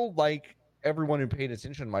feel like everyone who paid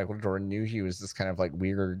attention to Michael Jordan knew he was this kind of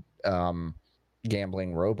weird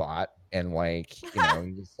gambling robot, and he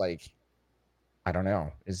was I don't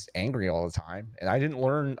know, is angry all the time. And I didn't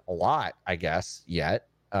learn a lot, I guess, yet,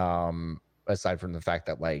 aside from the fact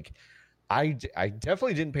that I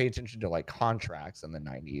definitely didn't pay attention to contracts in the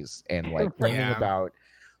 90s and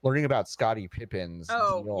learning about Scottie Pippen's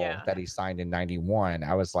deal that he signed in 91.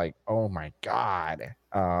 I was like, oh my God.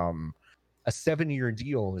 A 7-year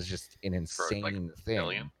deal is just an insane thing.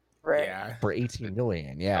 Million? Right. Yeah. For 18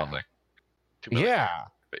 million. Yeah. $2 million. Yeah.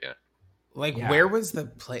 But where was the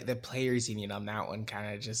players union on that one?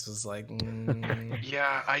 Kind of just was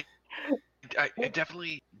Yeah, I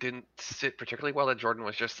definitely didn't sit particularly well that Jordan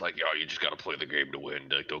was just like, yo, you just got to play the game to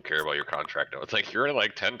win. Don't care about your contract. No, it's like, you're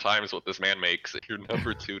 10 times what this man makes. You're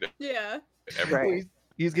number 2 to Right.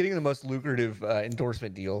 He's getting the most lucrative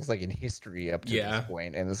endorsement deals in history up to this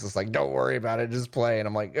point, and it's just don't worry about it, just play. And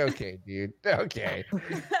I'm like, okay, dude, okay.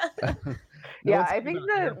 I think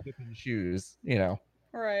that shoes,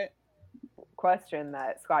 Right. question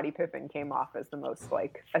that Scottie Pippen came off as the most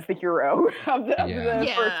like as the hero of the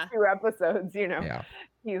first 2 episodes.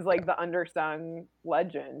 He's like the undersung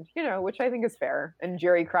legend, which I think is fair. And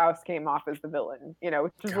Jerry Krause came off as the villain,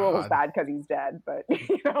 which is a little sad because he's dead, but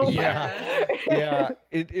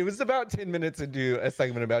It was about 10 minutes into a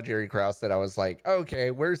segment about Jerry Krause that I was like,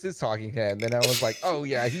 okay, where's his talking head? And then I was like, oh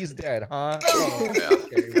yeah, he's dead, huh? Oh,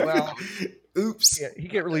 okay. Well, oops. Yeah, he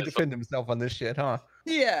can't really defend himself on this shit, huh?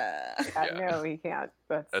 Yeah. No, he can't.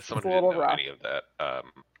 As someone who didn't know any of that,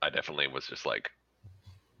 I definitely was just like,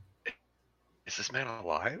 is this man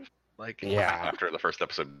alive? Like, after the first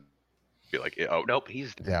episode, be like, oh nope,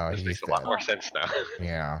 this makes a lot more sense now.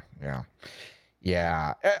 Yeah.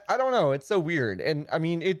 I don't know. It's so weird, and I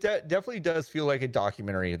mean, it definitely does feel like a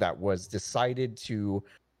documentary that was decided to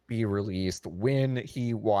be released when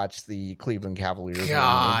he watched the Cleveland Cavaliers win the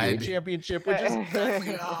NBA championship, which is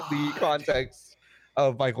exactly the context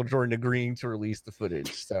of Michael Jordan agreeing to release the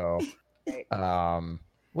footage. So,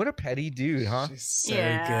 what a petty dude, huh? She's so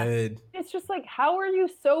good. It's just like, how are you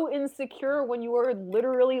so insecure when you are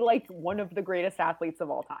literally like one of the greatest athletes of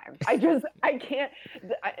all time? I can't.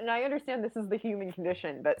 And I understand this is the human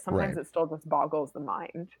condition, but sometimes it still just boggles the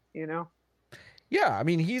mind, Yeah, I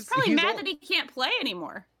mean, he's probably mad that he can't play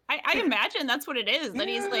anymore. I imagine that's what it is. That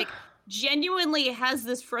he's like genuinely has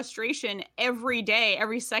this frustration every day,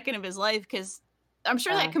 every second of his life, because I'm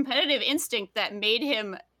sure that competitive instinct that made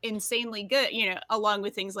him insanely good, along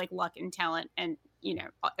with things like luck and talent and,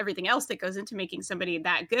 everything else that goes into making somebody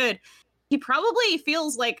that good, he probably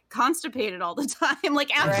feels like constipated all the time,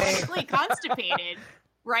 like absolutely constipated,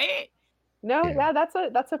 right? No,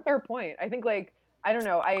 that's a fair point. I think like, I don't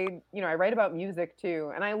know. I write about music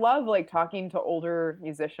too. And I love like talking to older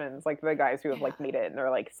musicians, like the guys who have like made it in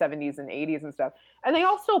their like 70s and 80s and stuff. And they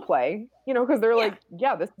all still play, because they're like,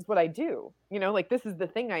 this is what I do. Like this is the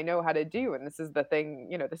thing I know how to do. And this is the thing,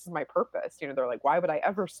 this is my purpose. They're like, why would I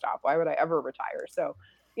ever stop? Why would I ever retire? So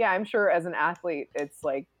yeah, I'm sure as an athlete, it's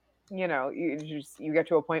like, you get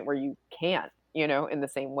to a point where you can't, in the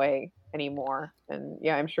same way anymore. And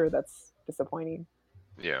yeah, I'm sure that's disappointing.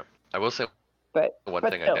 Yeah. I will say, one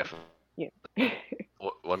thing I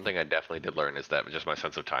definitely did learn is that just my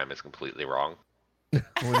sense of time is completely wrong.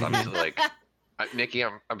 I'm just like, Nikki,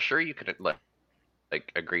 I'm sure you could like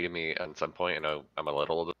agree to me at some point. I know I'm a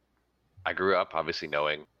little. I grew up obviously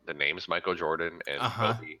knowing the names Michael Jordan and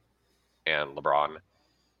Kobe and LeBron,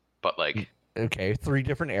 but like, okay, 3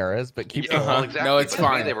 different eras, but keep going. Well, exactly. No, it's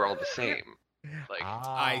fine. They were all the same. Like,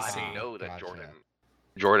 I know that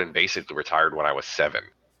Jordan basically retired when I was 7.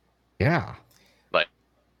 Yeah.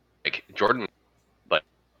 Like Jordan, like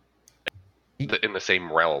in the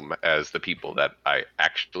same realm as the people that I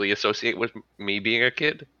actually associate with me being a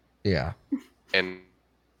kid. Yeah. And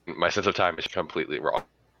my sense of time is completely wrong.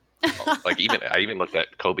 Like I even looked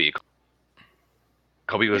at Kobe.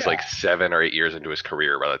 Kobe was like 7 or 8 years into his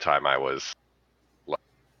career by the time I was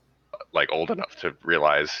like old enough to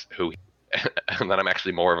realize who. And then I'm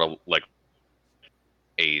actually more of a like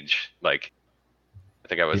age. Like I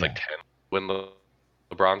think I was like 10 when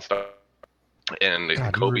LeBron started, and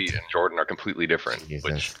Kobe and Jordan are completely different,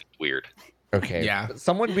 which is weird. Okay. Yeah.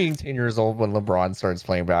 Someone being 10 years old when LeBron starts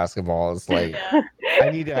playing basketball is like, I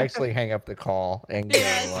need to actually hang up the call and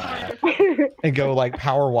go like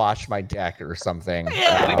power wash my deck or something.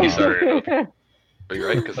 I think he started. Are you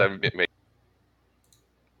right? Because I've made.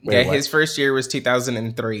 His first year was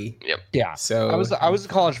 2003. Yep. Yeah. So I was a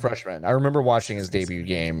college freshman. I remember watching his debut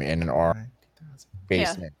game in our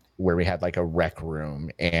basement where we had like a rec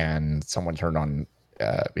room, and someone turned on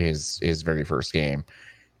his very first game.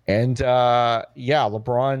 And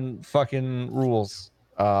LeBron fucking rules.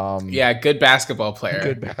 Good basketball player.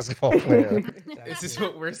 Good basketball player. This is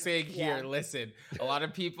what we're saying here. Yeah. Listen, a lot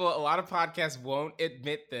of podcasts won't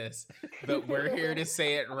admit this, but we're here to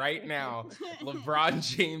say it right now. LeBron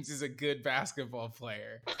James is a good basketball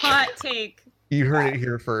player. Hot take. You heard it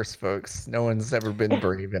here first, folks. No one's ever been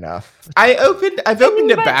brave enough. I've opened a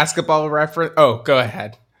basketball reference. Oh, go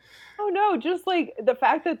ahead. Oh no, just like the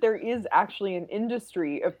fact that there is actually an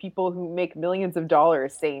industry of people who make millions of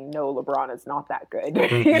dollars saying no, LeBron is not that good.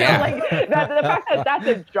 The fact that that's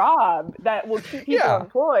a job that will keep people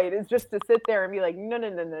employed is just to sit there and be like,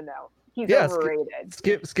 no. He's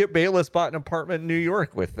overrated. Skip Bayless bought an apartment in New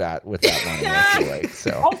York with that money. I feel like,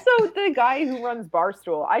 so. Also, the guy who runs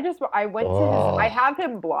Barstool, I went to his. I have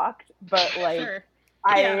him blocked, but like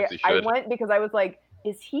I went because I was like,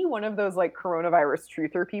 is he one of those like coronavirus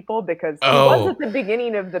truther people? Because he was at the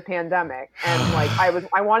beginning of the pandemic, and like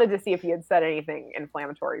I wanted to see if he had said anything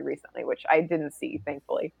inflammatory recently, which I didn't see,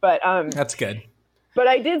 thankfully. But that's good. But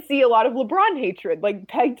I did see a lot of LeBron hatred, like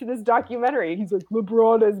pegged to this documentary. He's like,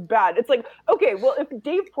 LeBron is bad. It's like, okay, well, if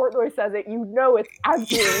Dave Portnoy says it, you know it's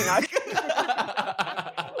absolutely not true.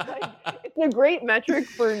 Like, it's a great metric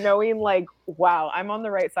for knowing, like, wow, I'm on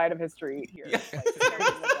the right side of history here. Like,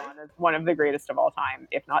 LeBron is one of the greatest of all time,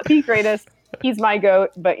 if not the greatest. He's my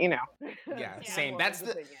GOAT, but you know. Yeah, same.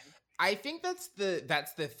 I think that's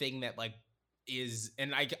the thing that like is,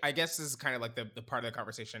 and I guess this is kind of like the part of the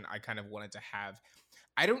conversation I kind of wanted to have.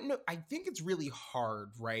 I don't know. I think it's really hard,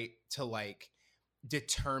 right, to like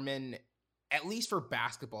determine, at least for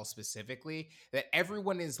basketball specifically, that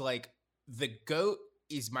everyone is like, the GOAT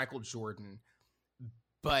is Michael Jordan,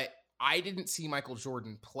 but I didn't see Michael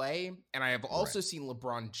Jordan play, and I have also seen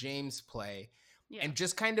LeBron James play. Yeah. And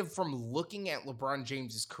just kind of from looking at LeBron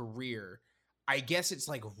James's career, I guess it's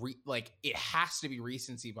like it has to be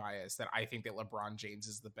recency bias that I think that LeBron James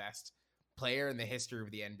is the best player in the history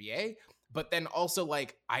of the NBA. But then also,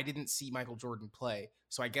 like, I didn't see Michael Jordan play,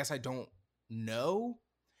 so I guess I don't know.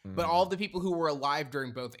 But all the people who were alive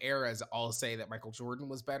during both eras all say that Michael Jordan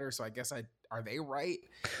was better. So I guess are they right,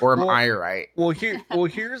 or am I right? Well,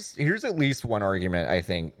 here's at least one argument, I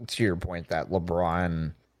think, to your point that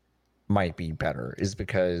LeBron might be better, is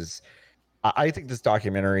because I think this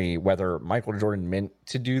documentary, whether Michael Jordan meant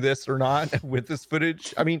to do this or not with this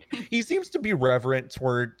footage, I mean, he seems to be reverent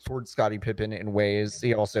towards Scottie Pippen in ways.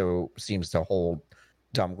 He also seems to hold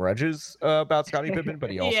dumb grudges about Scottie Pippen, but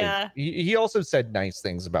he also said nice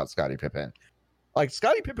things about Scottie Pippen. Like,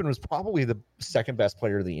 Scottie Pippen was probably the second best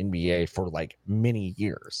player of the NBA for like many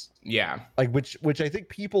years. Yeah, like which I think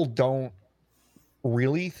people don't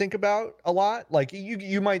really think about a lot. Like,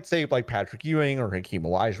 you might say like Patrick Ewing or Hakeem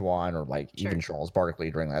Olajuwon or like even Charles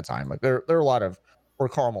Barkley during that time. Like there are a lot of, or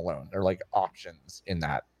Karl Malone. They're like options in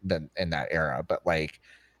that era, but like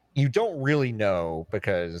you don't really know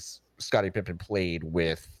because Scottie Pippen played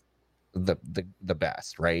with the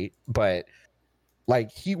best, right? But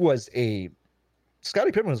like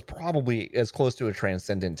Scottie Pippen was probably as close to a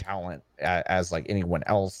transcendent talent as like anyone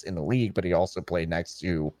else in the league, but he also played next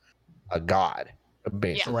to a god,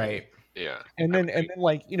 basically. Right. Yeah. And then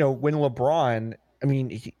like, you know, when LeBron, I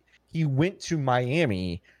mean, he went to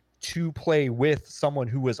Miami to play with someone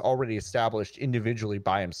who was already established individually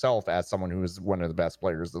by himself as someone who was one of the best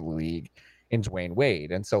players of the league in Dwayne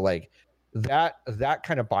Wade. And so like that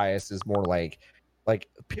kind of bias is more like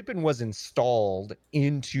Pippen was installed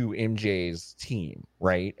into MJ's team,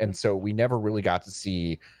 right? And so we never really got to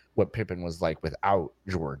see what Pippen was like without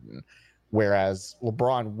Jordan. Whereas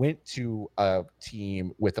LeBron went to a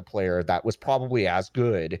team with a player that was probably as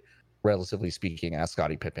good, relatively speaking, as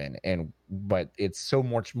Scottie Pippen. But it's so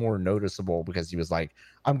much more noticeable because he was like,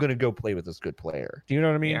 I'm going to go play with this good player. Do you know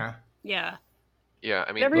what I mean? Yeah. Yeah.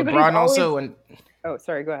 I mean, LeBron also went. Oh,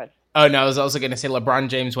 sorry. Go ahead. Oh, no, I was also going to say LeBron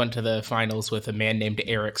James went to the finals with a man named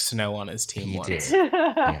Eric Snow on his team once.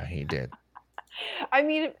 Yeah, he did. I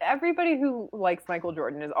mean, everybody who likes Michael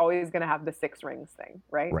Jordan is always going to have the 6 rings thing,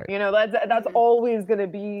 right? Right. You know, that's always going to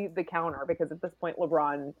be the counter, because at this point,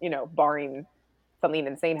 LeBron, you know, barring something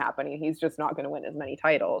insane happening, he's just not going to win as many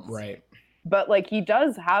titles. Right. But like, he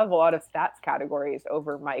does have a lot of stats categories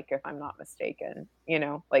over Mike, if I'm not mistaken. You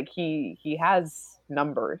know, like he has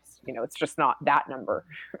numbers. You know, it's just not that number.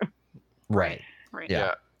 Right.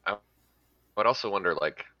 Yeah. I would also wonder,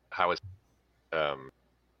 like, how is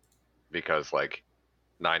because like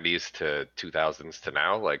 90s to 2000s to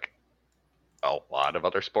now, like a lot of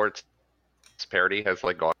other sports parity has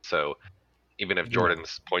like gone. So even if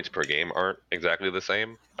Jordan's points per game aren't exactly the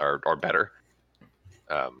same or better,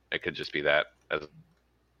 it could just be that as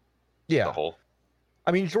the whole.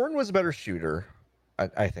 I mean, Jordan was a better shooter,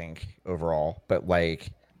 I think, overall, but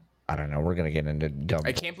like, I don't know. We're gonna get into dumb.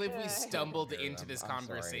 I can't believe we stumbled into this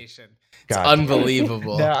conversation. It's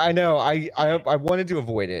unbelievable. Yeah, I know. I wanted to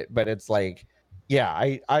avoid it, but it's like, yeah,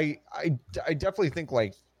 I definitely think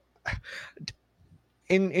like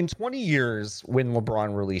in 20 years when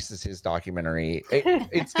LeBron releases his documentary,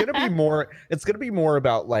 it's gonna be more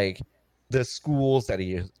about like the schools that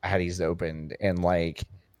he's opened and like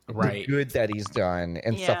the good that he's done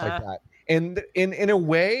and stuff like that. And in a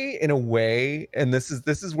way, and this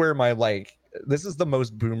is where my like, this is the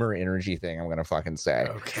most boomer energy thing I'm gonna fucking say.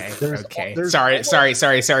 Okay. Sorry.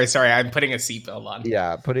 I'm putting a seatbelt on.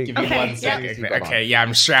 Yeah, Give me 1 second. Okay, yeah,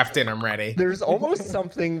 I'm strapped in. I'm ready. There's almost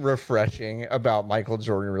something refreshing about Michael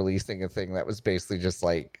Jordan releasing a thing that was basically just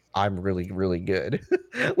like, I'm really, really good.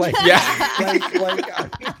 Like,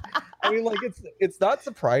 I mean, like, it's not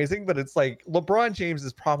surprising, but it's like LeBron James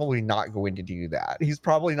is probably not going to do that. He's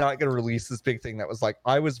probably not going to release this big thing that was like,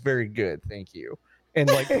 I was very good, thank you. and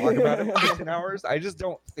like talk about it for 10 hours. I just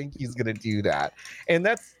don't think he's gonna do that. And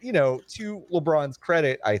that's, you know, to LeBron's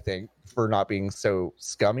credit, I think, for not being so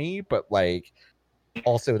scummy, but like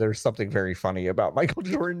also there's something very funny about Michael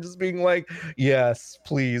Jordan just being like, yes,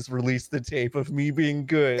 please release the tape of me being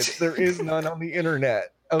good. There is none on the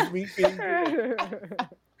internet of me being good.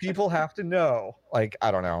 People have to know. Like, I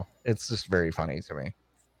don't know. It's just very funny to me.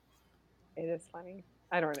 It is funny.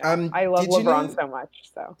 I don't know. I love LeBron so much.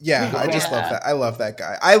 So yeah, I just love that. I love that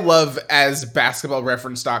guy. I love, as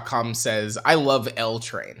basketballreference.com says, I love L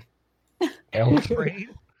Train. L Train?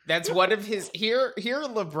 That's one of his here are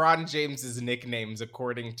LeBron James's nicknames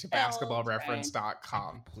according to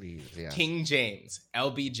basketballreference.com. Please, yeah. King James,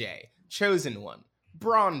 LBJ, Chosen One,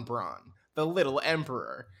 Bron, the Little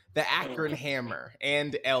Emperor, the Akron Hammer,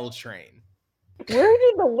 and L Train. Where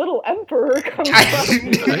did the Little Emperor come from?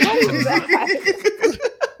 What is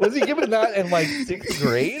that? Was he given that in like 6th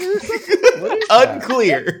grade or something?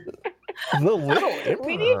 Unclear. The Little Emperor.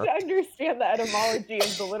 We need to understand the etymology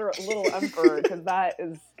of the Little Emperor, because that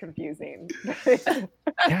is confusing.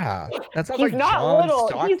 Yeah, that sounds he's like not John little.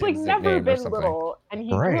 Stockton's He's like never been something. little, and he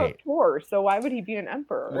grew up poor. So why would he be an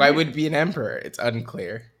emperor? Why would he be an emperor? It's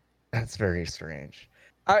unclear. That's very strange.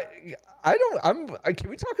 Can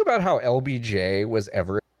we talk about how LBJ was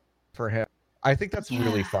ever for him? I think that's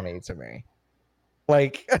really funny to me.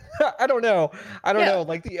 Like, I don't know.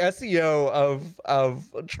 Like the SEO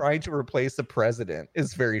of trying to replace the president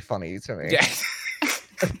is very funny to me. Yeah.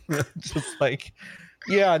 Just like,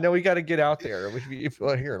 yeah, no, we got to get out there.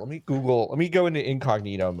 Here, let me go into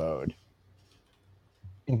incognito mode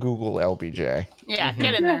and Google LBJ. Yeah,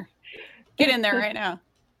 get in there. Get in there right now.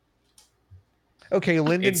 Okay,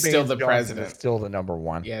 Lyndon It's Baines still the Johnson president. is still the number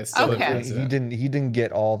one. Yeah, it's still the president. He didn't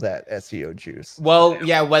get all that SEO juice. Well,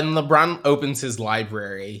 yeah, when LeBron opens his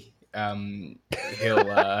library, he'll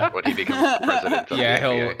when he becomes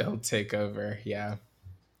president. He'll take over. Yeah.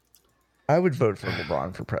 I would vote for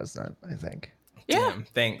LeBron for president, I think. Yeah. Damn,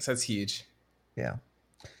 thanks. That's huge. Yeah.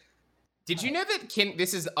 Did you know that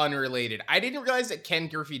this is unrelated. I didn't realize that Ken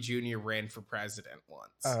Griffey Jr. ran for president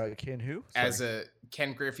once. Ken who?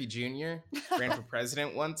 Ken Griffey Jr. ran for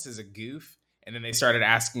president once as a goof, and then they started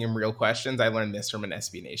asking him real questions. I learned this from an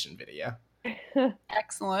SB Nation video.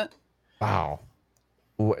 Excellent. Wow.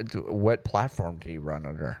 What platform did he run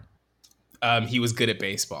under? He was good at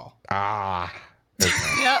baseball. Ah. Okay.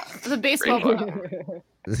 Yeah, the baseball.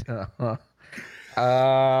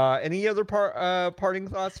 Any other parting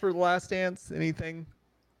thoughts for The Last Dance? Anything?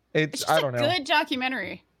 It's just a good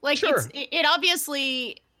documentary. Like, sure. It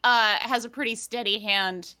obviously has a pretty steady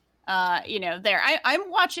hand. There. I'm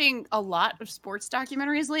watching a lot of sports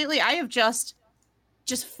documentaries lately. I have just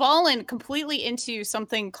fallen completely into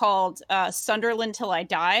something called Sunderland Till I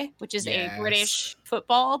Die, which is a British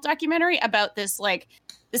football documentary about this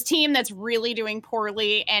team that's really doing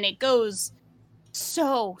poorly, and it goes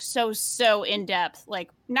so in depth, like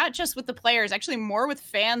not just with the players, actually more with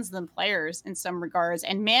fans than players in some regards,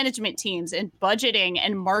 and management teams and budgeting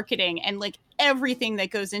and marketing and like everything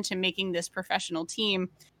that goes into making this professional team.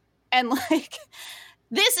 And like,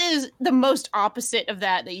 this is the most opposite of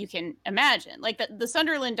that you can imagine. Like the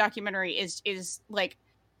Sunderland documentary is like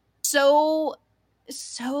so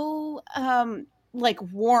like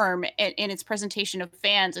warm in its presentation of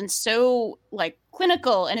fans, and so like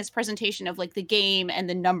clinical in its presentation of like the game and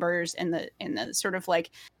the numbers and the sort of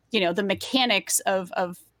like, the mechanics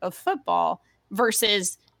of football,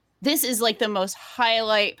 versus this is like the most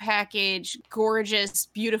highlight package, gorgeous,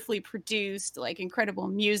 beautifully produced, like incredible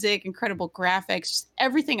music, incredible graphics,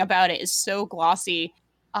 everything about it is so glossy.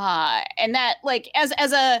 And that, like, as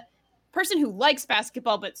a person who likes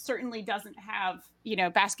basketball but certainly doesn't have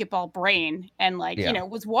basketball brain, and like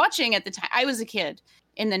was watching at the time, I was a kid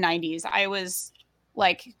in the 90s. I was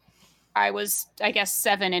I guess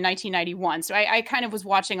 7 in 1991, so I kind of was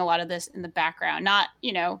watching a lot of this in the background. Not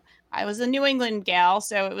I was a New England gal,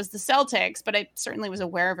 so it was the Celtics, but I certainly was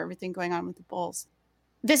aware of everything going on with the Bulls.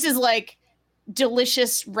 This is like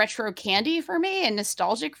delicious retro candy for me and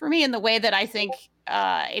nostalgic for me in the way that I think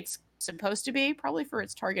it's supposed to be, probably for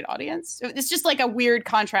its target audience. So it's just like a weird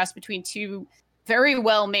contrast between two very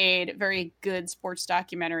well made, very good sports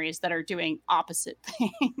documentaries that are doing opposite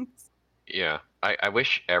things. Yeah, I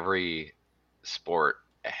wish every sport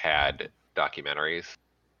had documentaries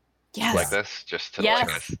like this, just to like,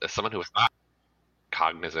 as someone who was not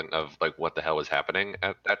cognizant of like what the hell was happening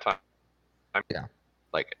at that time. Yeah,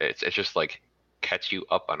 like it's just like catch you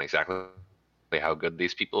up on exactly how good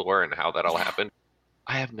these people were and how that all happened.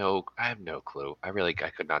 I have no clue. I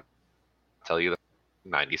could not tell you the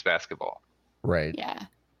 90s basketball. Right. Yeah.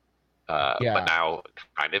 But now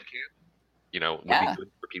kind of can. would be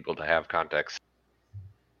good for people to have context.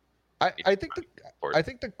 I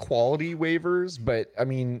think the quality waivers, but I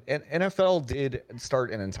mean, NFL did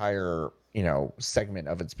start an entire segment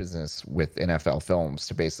of its business with NFL Films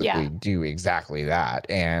to basically do exactly that,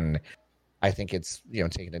 and I think it's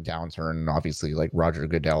taking a downturn. Obviously, like Roger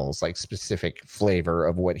Goodell's like specific flavor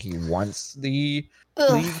of what he wants the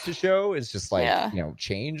league to show is just like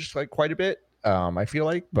changed like quite a bit. I feel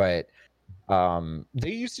like, but they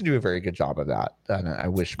used to do a very good job of that, and I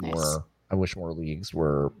wish more leagues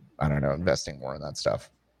were, I don't know, investing more in that stuff.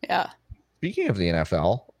 Yeah. Speaking of the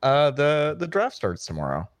NFL, the draft starts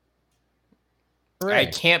tomorrow. Hooray. I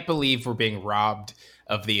can't believe we're being robbed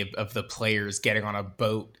of the players getting on a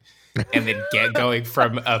boat and then going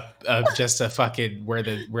from just a fucking where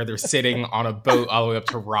they're sitting on a boat all the way up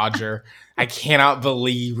to Roger. I cannot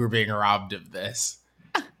believe we're being robbed of this.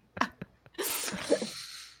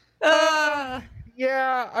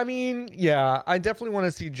 Yeah, I mean, yeah, I definitely want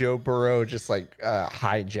to see Joe Burrow just like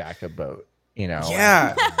hijack a boat,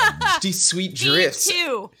 Yeah, do sweet drifts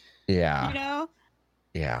too. Yeah,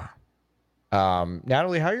 yeah.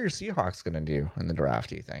 Natalie, how are your Seahawks going to do in the draft?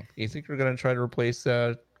 Do you think they're going to try to replace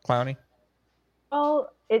Clowney?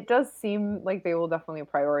 Well, it does seem like they will definitely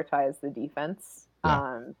prioritize the defense.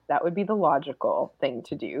 That would be the logical thing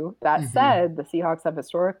to do. That said, the Seahawks have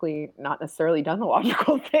historically not necessarily done the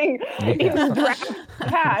logical thing in the draft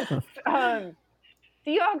past.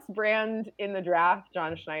 Seahawks brand in the draft,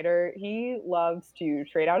 John Schneider, he loves to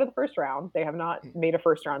trade out of the first round. They have not made a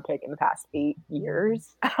first round pick in the past 8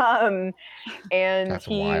 years. And That's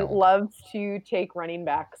he wild. loves to take running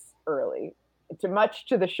backs early. Much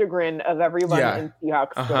to the chagrin of everyone in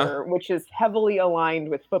Seahawks Twitter, which is heavily aligned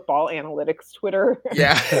with football analytics Twitter,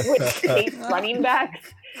 which hates running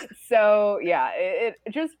backs. So it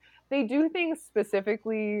just, they do things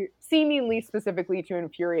seemingly specifically to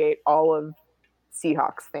infuriate all of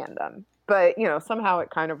Seahawks fandom. But, somehow it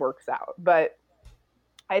kind of works out. But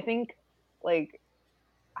I think,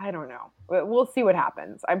 I don't know. We'll see what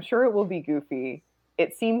happens. I'm sure it will be goofy.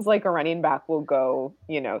 It seems like a running back will go,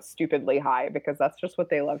 stupidly high because that's just what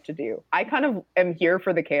they love to do. I kind of am here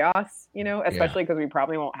for the chaos, especially because we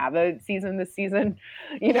probably won't have a season this season,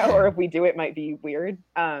 or if we do, it might be weird.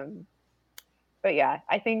 But yeah,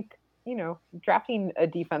 I think, drafting a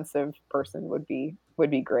defensive person would be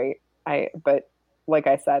great. But like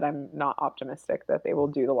I said, I'm not optimistic that they will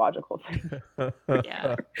do the logical thing.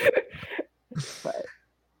 But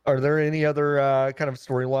are there any other kind of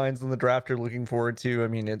storylines in the draft you're looking forward to? I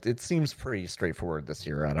mean, it seems pretty straightforward this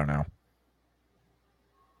year. I don't know.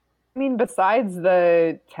 I mean, besides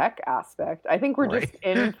the tech aspect, I think we're just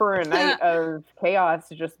in for a night of chaos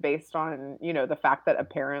just based on, the fact that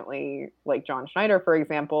apparently, like John Schneider, for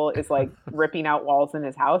example, is like ripping out walls in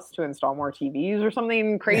his house to install more TVs or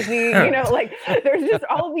something crazy. There's just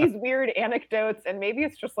all of these weird anecdotes, and maybe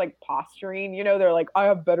it's just like posturing. They're like, I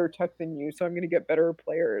have better tech than you, so I'm going to get better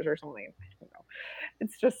players or something. I don't know.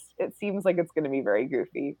 It's just, it seems like it's going to be very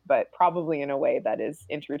goofy, but probably in a way that is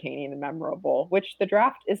entertaining and memorable, which the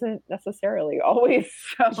draft isn't necessarily always.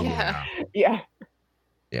 So, yeah,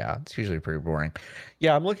 it's usually pretty boring.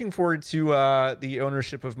 Yeah, I'm looking forward to the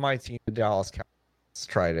ownership of my team, the Dallas Cowboys,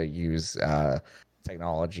 try to use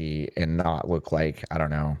technology and not look like, I don't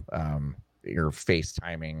know, your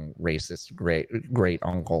FaceTiming racist great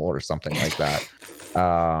uncle or something like that.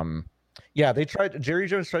 Yeah, Jerry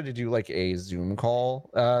Jones tried to do like a Zoom call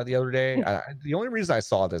the other day. The only reason I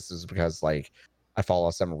saw this is because like I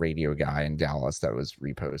follow some radio guy in Dallas that was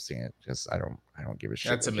reposting it. Just I don't give a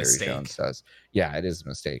shit. That's a mistake. Jerry Jones does. Yeah, it is a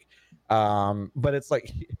mistake. But it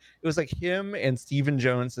was like him and Stephen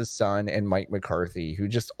Jones' son and Mike McCarthy, who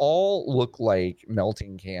just all look like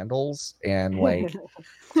melting candles, and like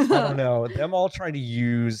I don't know, them all trying to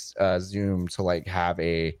use Zoom to like have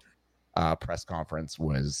a press conference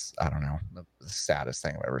was, I don't know, the saddest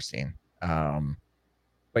thing I've ever seen.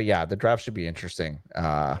 But yeah, the draft should be interesting.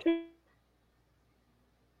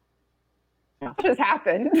 What just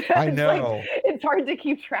happened? I know. It's hard to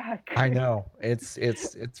keep track. I know. It's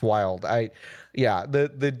wild.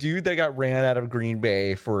 The dude that got ran out of Green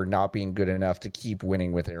Bay for not being good enough to keep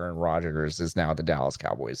winning with Aaron Rodgers is now the Dallas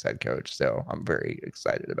Cowboys head coach. So I'm very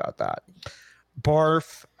excited about that.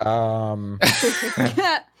 Barf.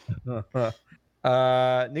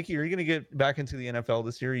 Nikki, are you going to get back into the NFL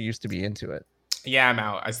this year? You used to be into it. Yeah, I'm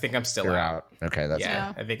out. I think I'm still out. Okay, that's good.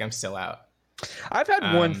 I think I'm still out. I've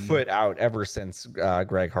had 1 foot out ever since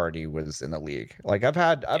Greg Hardy was in the league. Like I've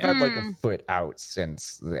had like a foot out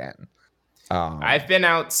since then. I've been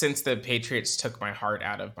out since the Patriots took my heart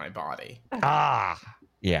out of my body.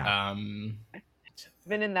 Yeah.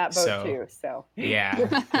 Been in that boat too, so I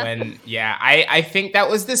think that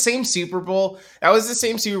was the same Super Bowl.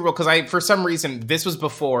 Because for some reason this was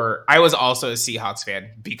before I was also a Seahawks fan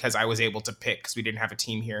because I was able to pick because we didn't have a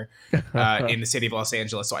team here in the city of Los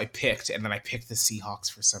Angeles, so I picked the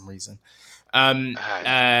Seahawks for some reason.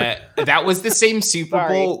 That was the same Super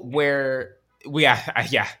Bowl where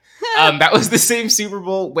that was the same Super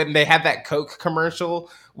Bowl when they had that Coke commercial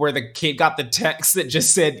where the kid got the text that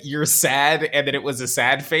just said, "You're sad," and then it was a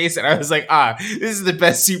sad face. And I was like, this is the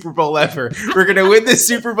best Super Bowl ever. We're going to win this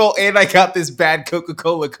Super Bowl. And I got this bad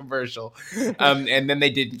Coca-Cola commercial. And then they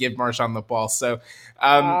didn't give Marshawn the ball. So,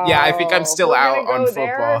 I think I'm still out on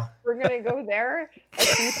football. We're going to go there. A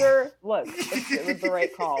keeper. Look, it was the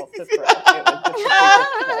right call to throw. It was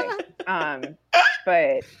just a play.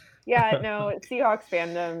 But... yeah, no, Seahawks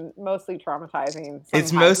fandom, mostly traumatizing.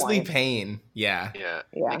 It's mostly pain. Yeah.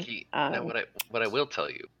 Nikki, now what I will tell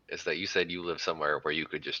you is that you said you live somewhere where you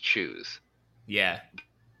could just choose. Yeah.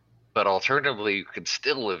 But alternatively, you could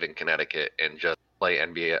still live in Connecticut and just play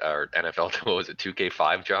NBA or NFL, what was it,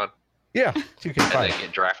 2K5, John? Yeah, 2K5. And then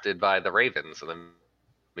get drafted by the Ravens and then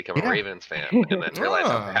become a Ravens fan and then realize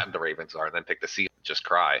how bad the Ravens are and then pick the Seahawks and just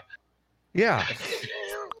cry. Yeah.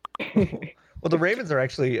 Well, the Ravens are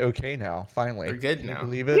actually okay now. Finally, they're good now.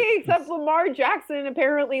 Believe it? Except Lamar Jackson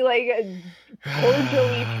apparently cordially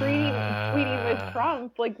tweeting with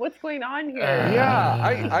Trump. Like, what's going on here?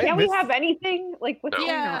 Can't we have anything? Like, what's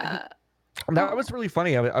going on? That was really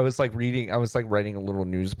funny. I was writing a little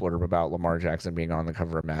news blurb about Lamar Jackson being on the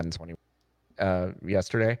cover of Madden 20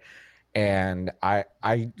 yesterday, and I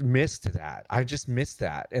missed that. I just missed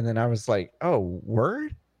that, and then I was like, "Oh,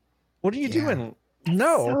 word? What are you doing?"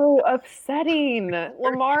 No. So upsetting.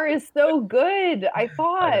 Lamar is so good, I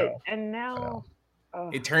thought. And now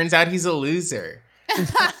it turns out he's a loser.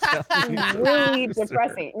 Really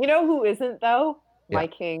depressing. You know who isn't though? My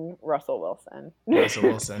king, Russell Wilson.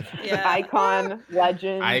 Icon,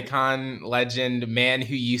 legend, man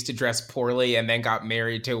who used to dress poorly and then got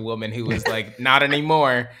married to a woman who was like, not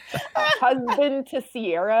anymore. Husband to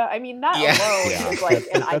Sierra. I mean, that alone is like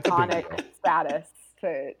an iconic status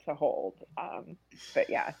to hold. But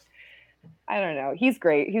yeah, I don't know. He's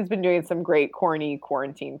great. He's been doing some great corny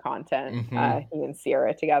quarantine content. He and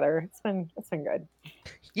Sierra together. It's been good.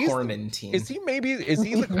 Quarantine. Is he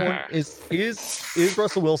the is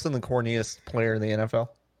Russell Wilson the corniest player in the NFL?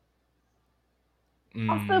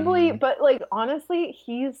 Possibly, but like honestly,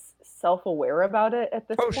 he's self-aware about it at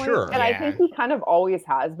this point. Sure. And I think he kind of always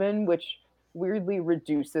has been, which weirdly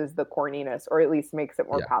reduces the corniness or at least makes it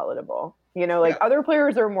more palatable. You know, like other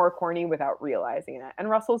players are more corny without realizing it. And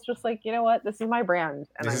Russell's just like, you know what? This is my brand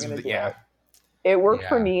and I'm going to do it. It worked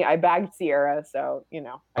for me. I bagged Sierra, so, you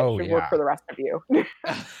know, I should work for the rest of you.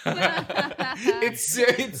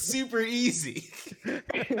 It's super easy.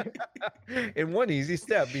 In one easy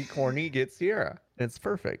step, be corny, get Sierra. It's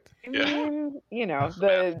perfect. I mean, you know,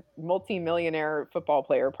 the multi-millionaire football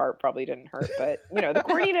player part probably didn't hurt, but, you know, the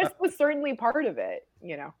corniness was certainly part of it,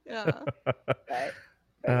 you know. Yeah.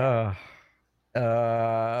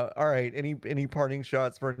 All right. Any parting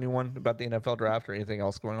shots for anyone about the NFL draft or anything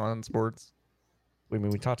else going on in sports? I mean,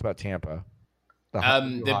 we talked about Tampa. The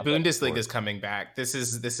Bundesliga is coming back. This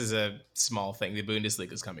is a small thing. The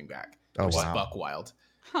Bundesliga is coming back. Which is buck wild.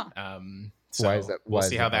 Huh. So why is that? We'll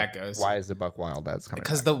see how that goes. Why is the buck wild? That's coming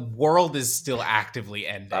because back? the world is still actively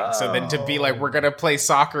ending. So then to be like, we're gonna play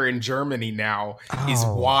soccer in Germany now is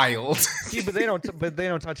wild. See, but they don't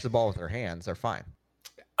touch the ball with their hands. They're fine.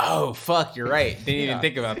 Oh fuck! You're right. Didn't even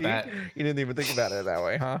think about that. You didn't even think about it that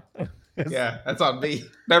way, huh? Yeah, that's on me.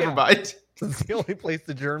 Never mind. It's the only place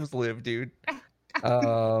the germs live, dude.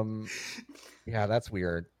 Yeah, that's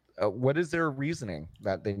weird. What is their reasoning?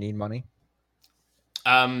 That they need money?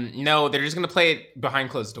 No, they're just gonna play it behind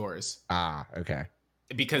closed doors. Ah, okay.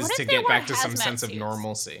 Because to get back to some sense of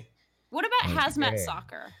normalcy. What about hazmat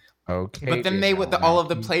soccer? Okay. But then all of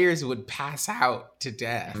the players would pass out to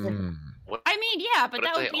death. I mean, yeah, but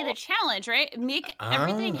that would be the challenge, right? Make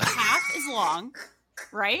everything half as long,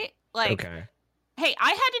 right? Like, hey, I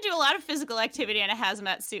had to do a lot of physical activity in a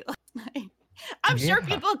hazmat suit last night. I'm sure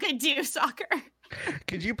people could do soccer.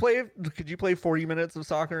 Could you play 40 minutes of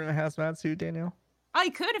soccer in a hazmat suit, Danielle? I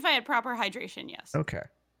could if I had proper hydration, yes. Okay.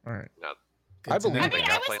 All right. No, I believe it.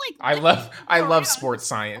 I love sports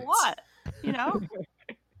science. What? You know?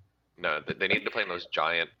 No, they need to play in those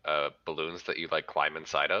giant balloons that you like climb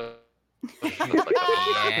inside of. Like a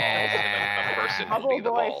person Bubble holding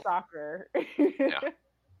the boy ball. soccer. Yeah.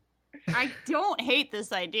 I don't hate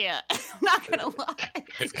this idea. I'm not gonna lie.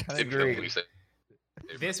 If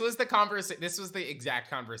This was the exact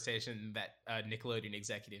conversation that Nickelodeon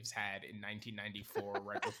executives had in 1994,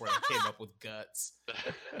 right before they came up with Guts.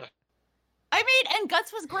 I mean, and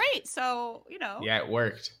Guts was great, so Yeah, it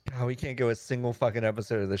worked. Oh, we can't go a single fucking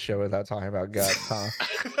episode of the show without talking about Guts, huh?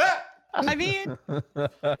 I mean,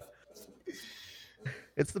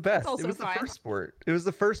 it's the best. It was the first sport. It was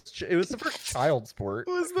the first child sport.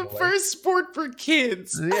 It was the first sport for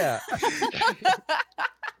kids. Yeah.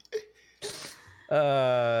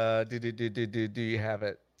 Do you have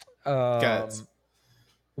it? Guts.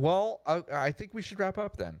 Well, I think we should wrap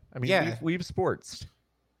up then. I mean, yeah. we've sports.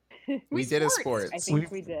 We did a sports. I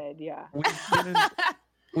think we did. Yeah.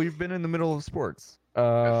 We've been in the middle of sports.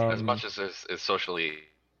 As much as is socially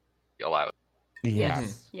allowed.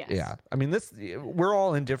 Yes. Yeah. I mean, we're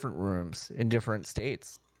all in different rooms in different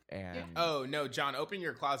states. And oh no, John, open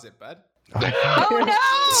your closet, bud. Oh no!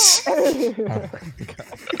 Oh,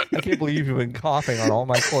 I can't believe you've been coughing on all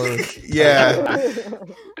my clothes. Yeah.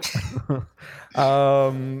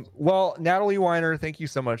 Well, Natalie Weiner, thank you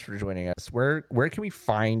so much for joining us. Where can we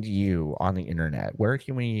find you on the internet? Where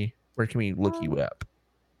can we look you up?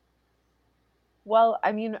 Well,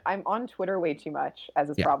 I mean, I'm on Twitter way too much, as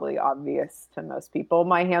is probably obvious to most people.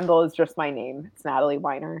 My handle is just my name. It's Natalie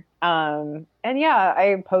Weiner. And yeah,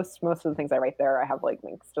 I post most of the things I write there. I have like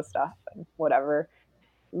links to stuff and whatever.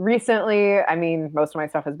 Recently, I mean, most of my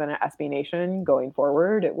stuff has been at SB Nation. Going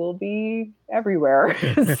forward, it will be everywhere.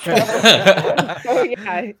 so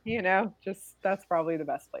yeah, just that's probably the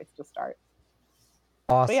best place to start.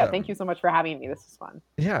 Awesome. But yeah, thank you so much for having me. This is fun.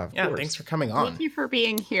 Yeah, thanks for coming on. Thank you for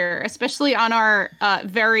being here, especially on our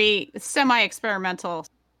very semi-experimental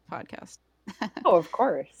podcast. Oh, of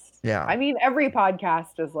course. Yeah. I mean, every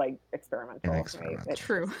podcast is like experimental. Right? It's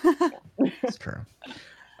true. It's true.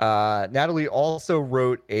 Natalie also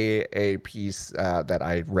wrote a piece that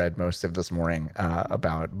I read most of this morning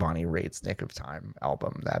about Bonnie Raitt's Nick of Time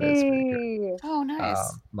album. That is pretty good. Oh,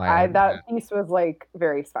 nice. That piece was like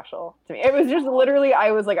very special to me. It was just literally, I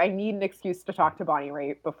was like, I need an excuse to talk to Bonnie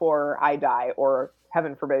Raitt before I die, or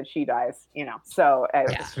heaven forbid she dies, So I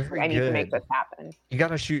need to make this happen. You got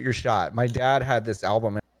to shoot your shot. My dad had this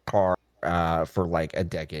album in the car for like a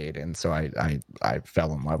decade, and so I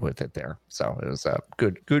fell in love with it there. So it was a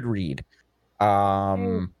good read.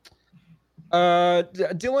 Dylan, where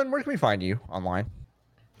can we find you online?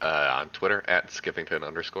 On Twitter at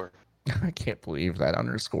Skippington_. I can't believe that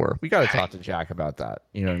underscore. We got to talk to Jack about that.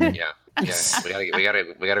 You know what I mean? Yeah. We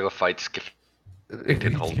gotta go fight Skippington.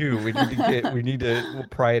 We need to we'll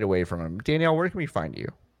pry it away from him. Danielle, where can we find you?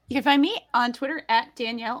 You can find me on Twitter at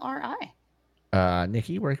Danielle RI.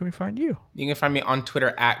 Nikki, where can we find you? You can find me on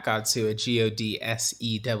Twitter at Godsewa,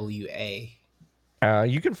 GODSEWA.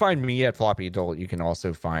 You can find me at Floppy Adult. You can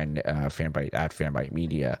also find Fanbyte at Fanbyte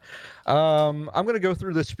Media. I'm going to go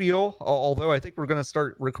through the spiel, although I think we're going to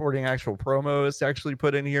start recording actual promos to actually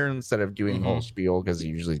put in here instead of doing the whole spiel, because it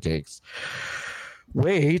usually takes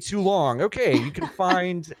way too long. Okay, you can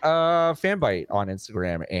find Fanbyte on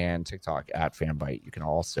Instagram and TikTok at Fanbyte. You can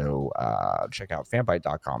also check out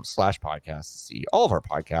fanbyte.com/podcast to see all of our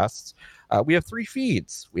podcasts. We have 3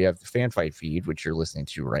 feeds. We have the Fanfight feed, which you're listening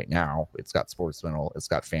to right now. It's got Sportsmanal. It's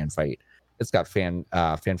got Fanfight. It's got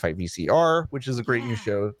Fanfight VCR, which is a great new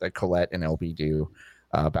show that Colette and LB do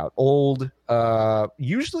about old,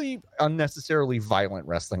 usually unnecessarily violent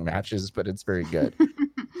wrestling matches, but it's very good.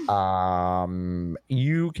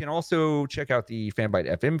 You can also check out the Fanbyte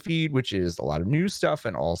FM feed, which is a lot of news stuff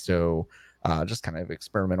and also just kind of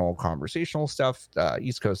experimental conversational stuff.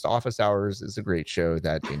 East Coast Office Hours is a great show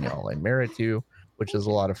that Danielle and Merritt do, which is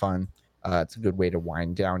a lot of fun. It's a good way to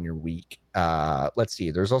wind down your week. Let's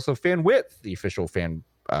see. There's also FanWith, the official Fanbyte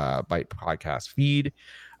podcast feed,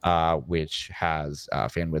 which has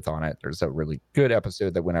FanWith on it. There's a really good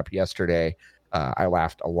episode that went up yesterday. I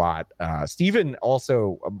laughed a lot. Steven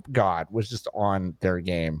also, was just on their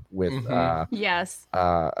game with yes,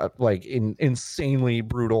 like insanely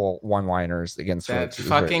brutal one-liners against that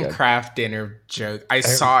fucking Kraft dinner joke. I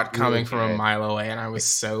saw it coming from a mile away, and I was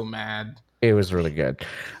so mad. It was really good.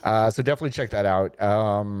 So definitely check that out.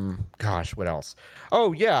 Gosh, what else?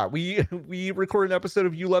 Oh yeah, we recorded an episode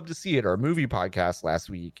of You Love to See It, our movie podcast last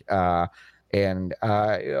week. And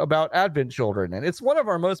about Advent Children. And it's one of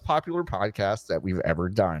our most popular podcasts that we've ever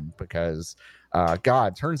done because,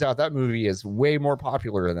 turns out that movie is way more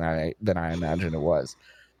popular than I imagined it was.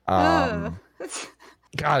 God, it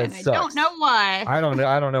sucks. I don't know why. I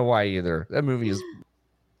don't know why either. That movie is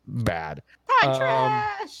bad.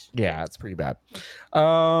 Trash. Yeah, it's pretty bad.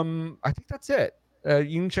 I think that's it.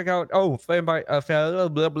 You can check out Fanbyte.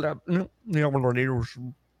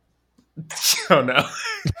 Oh no.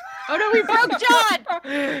 Oh no, we broke John.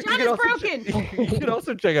 John is broken. You can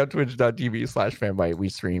also check out twitch.tv/fanbyte. We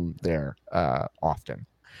stream there often.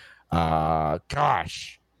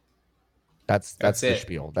 Gosh. That's the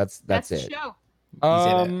spiel. That's the it. Show.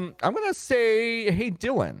 I'm gonna say, hey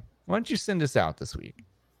Dylan, why don't you send us out this week?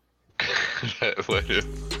 What?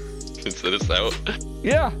 Can send us out?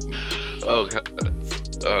 Yeah. Oh,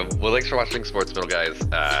 well, thanks for watching Sports Middle, guys,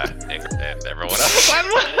 and everyone else.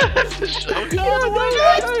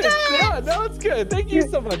 No, it's good. Thank you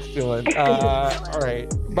so much, Dylan. All right.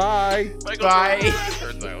 Bye. Bye.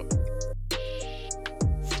 Turns out.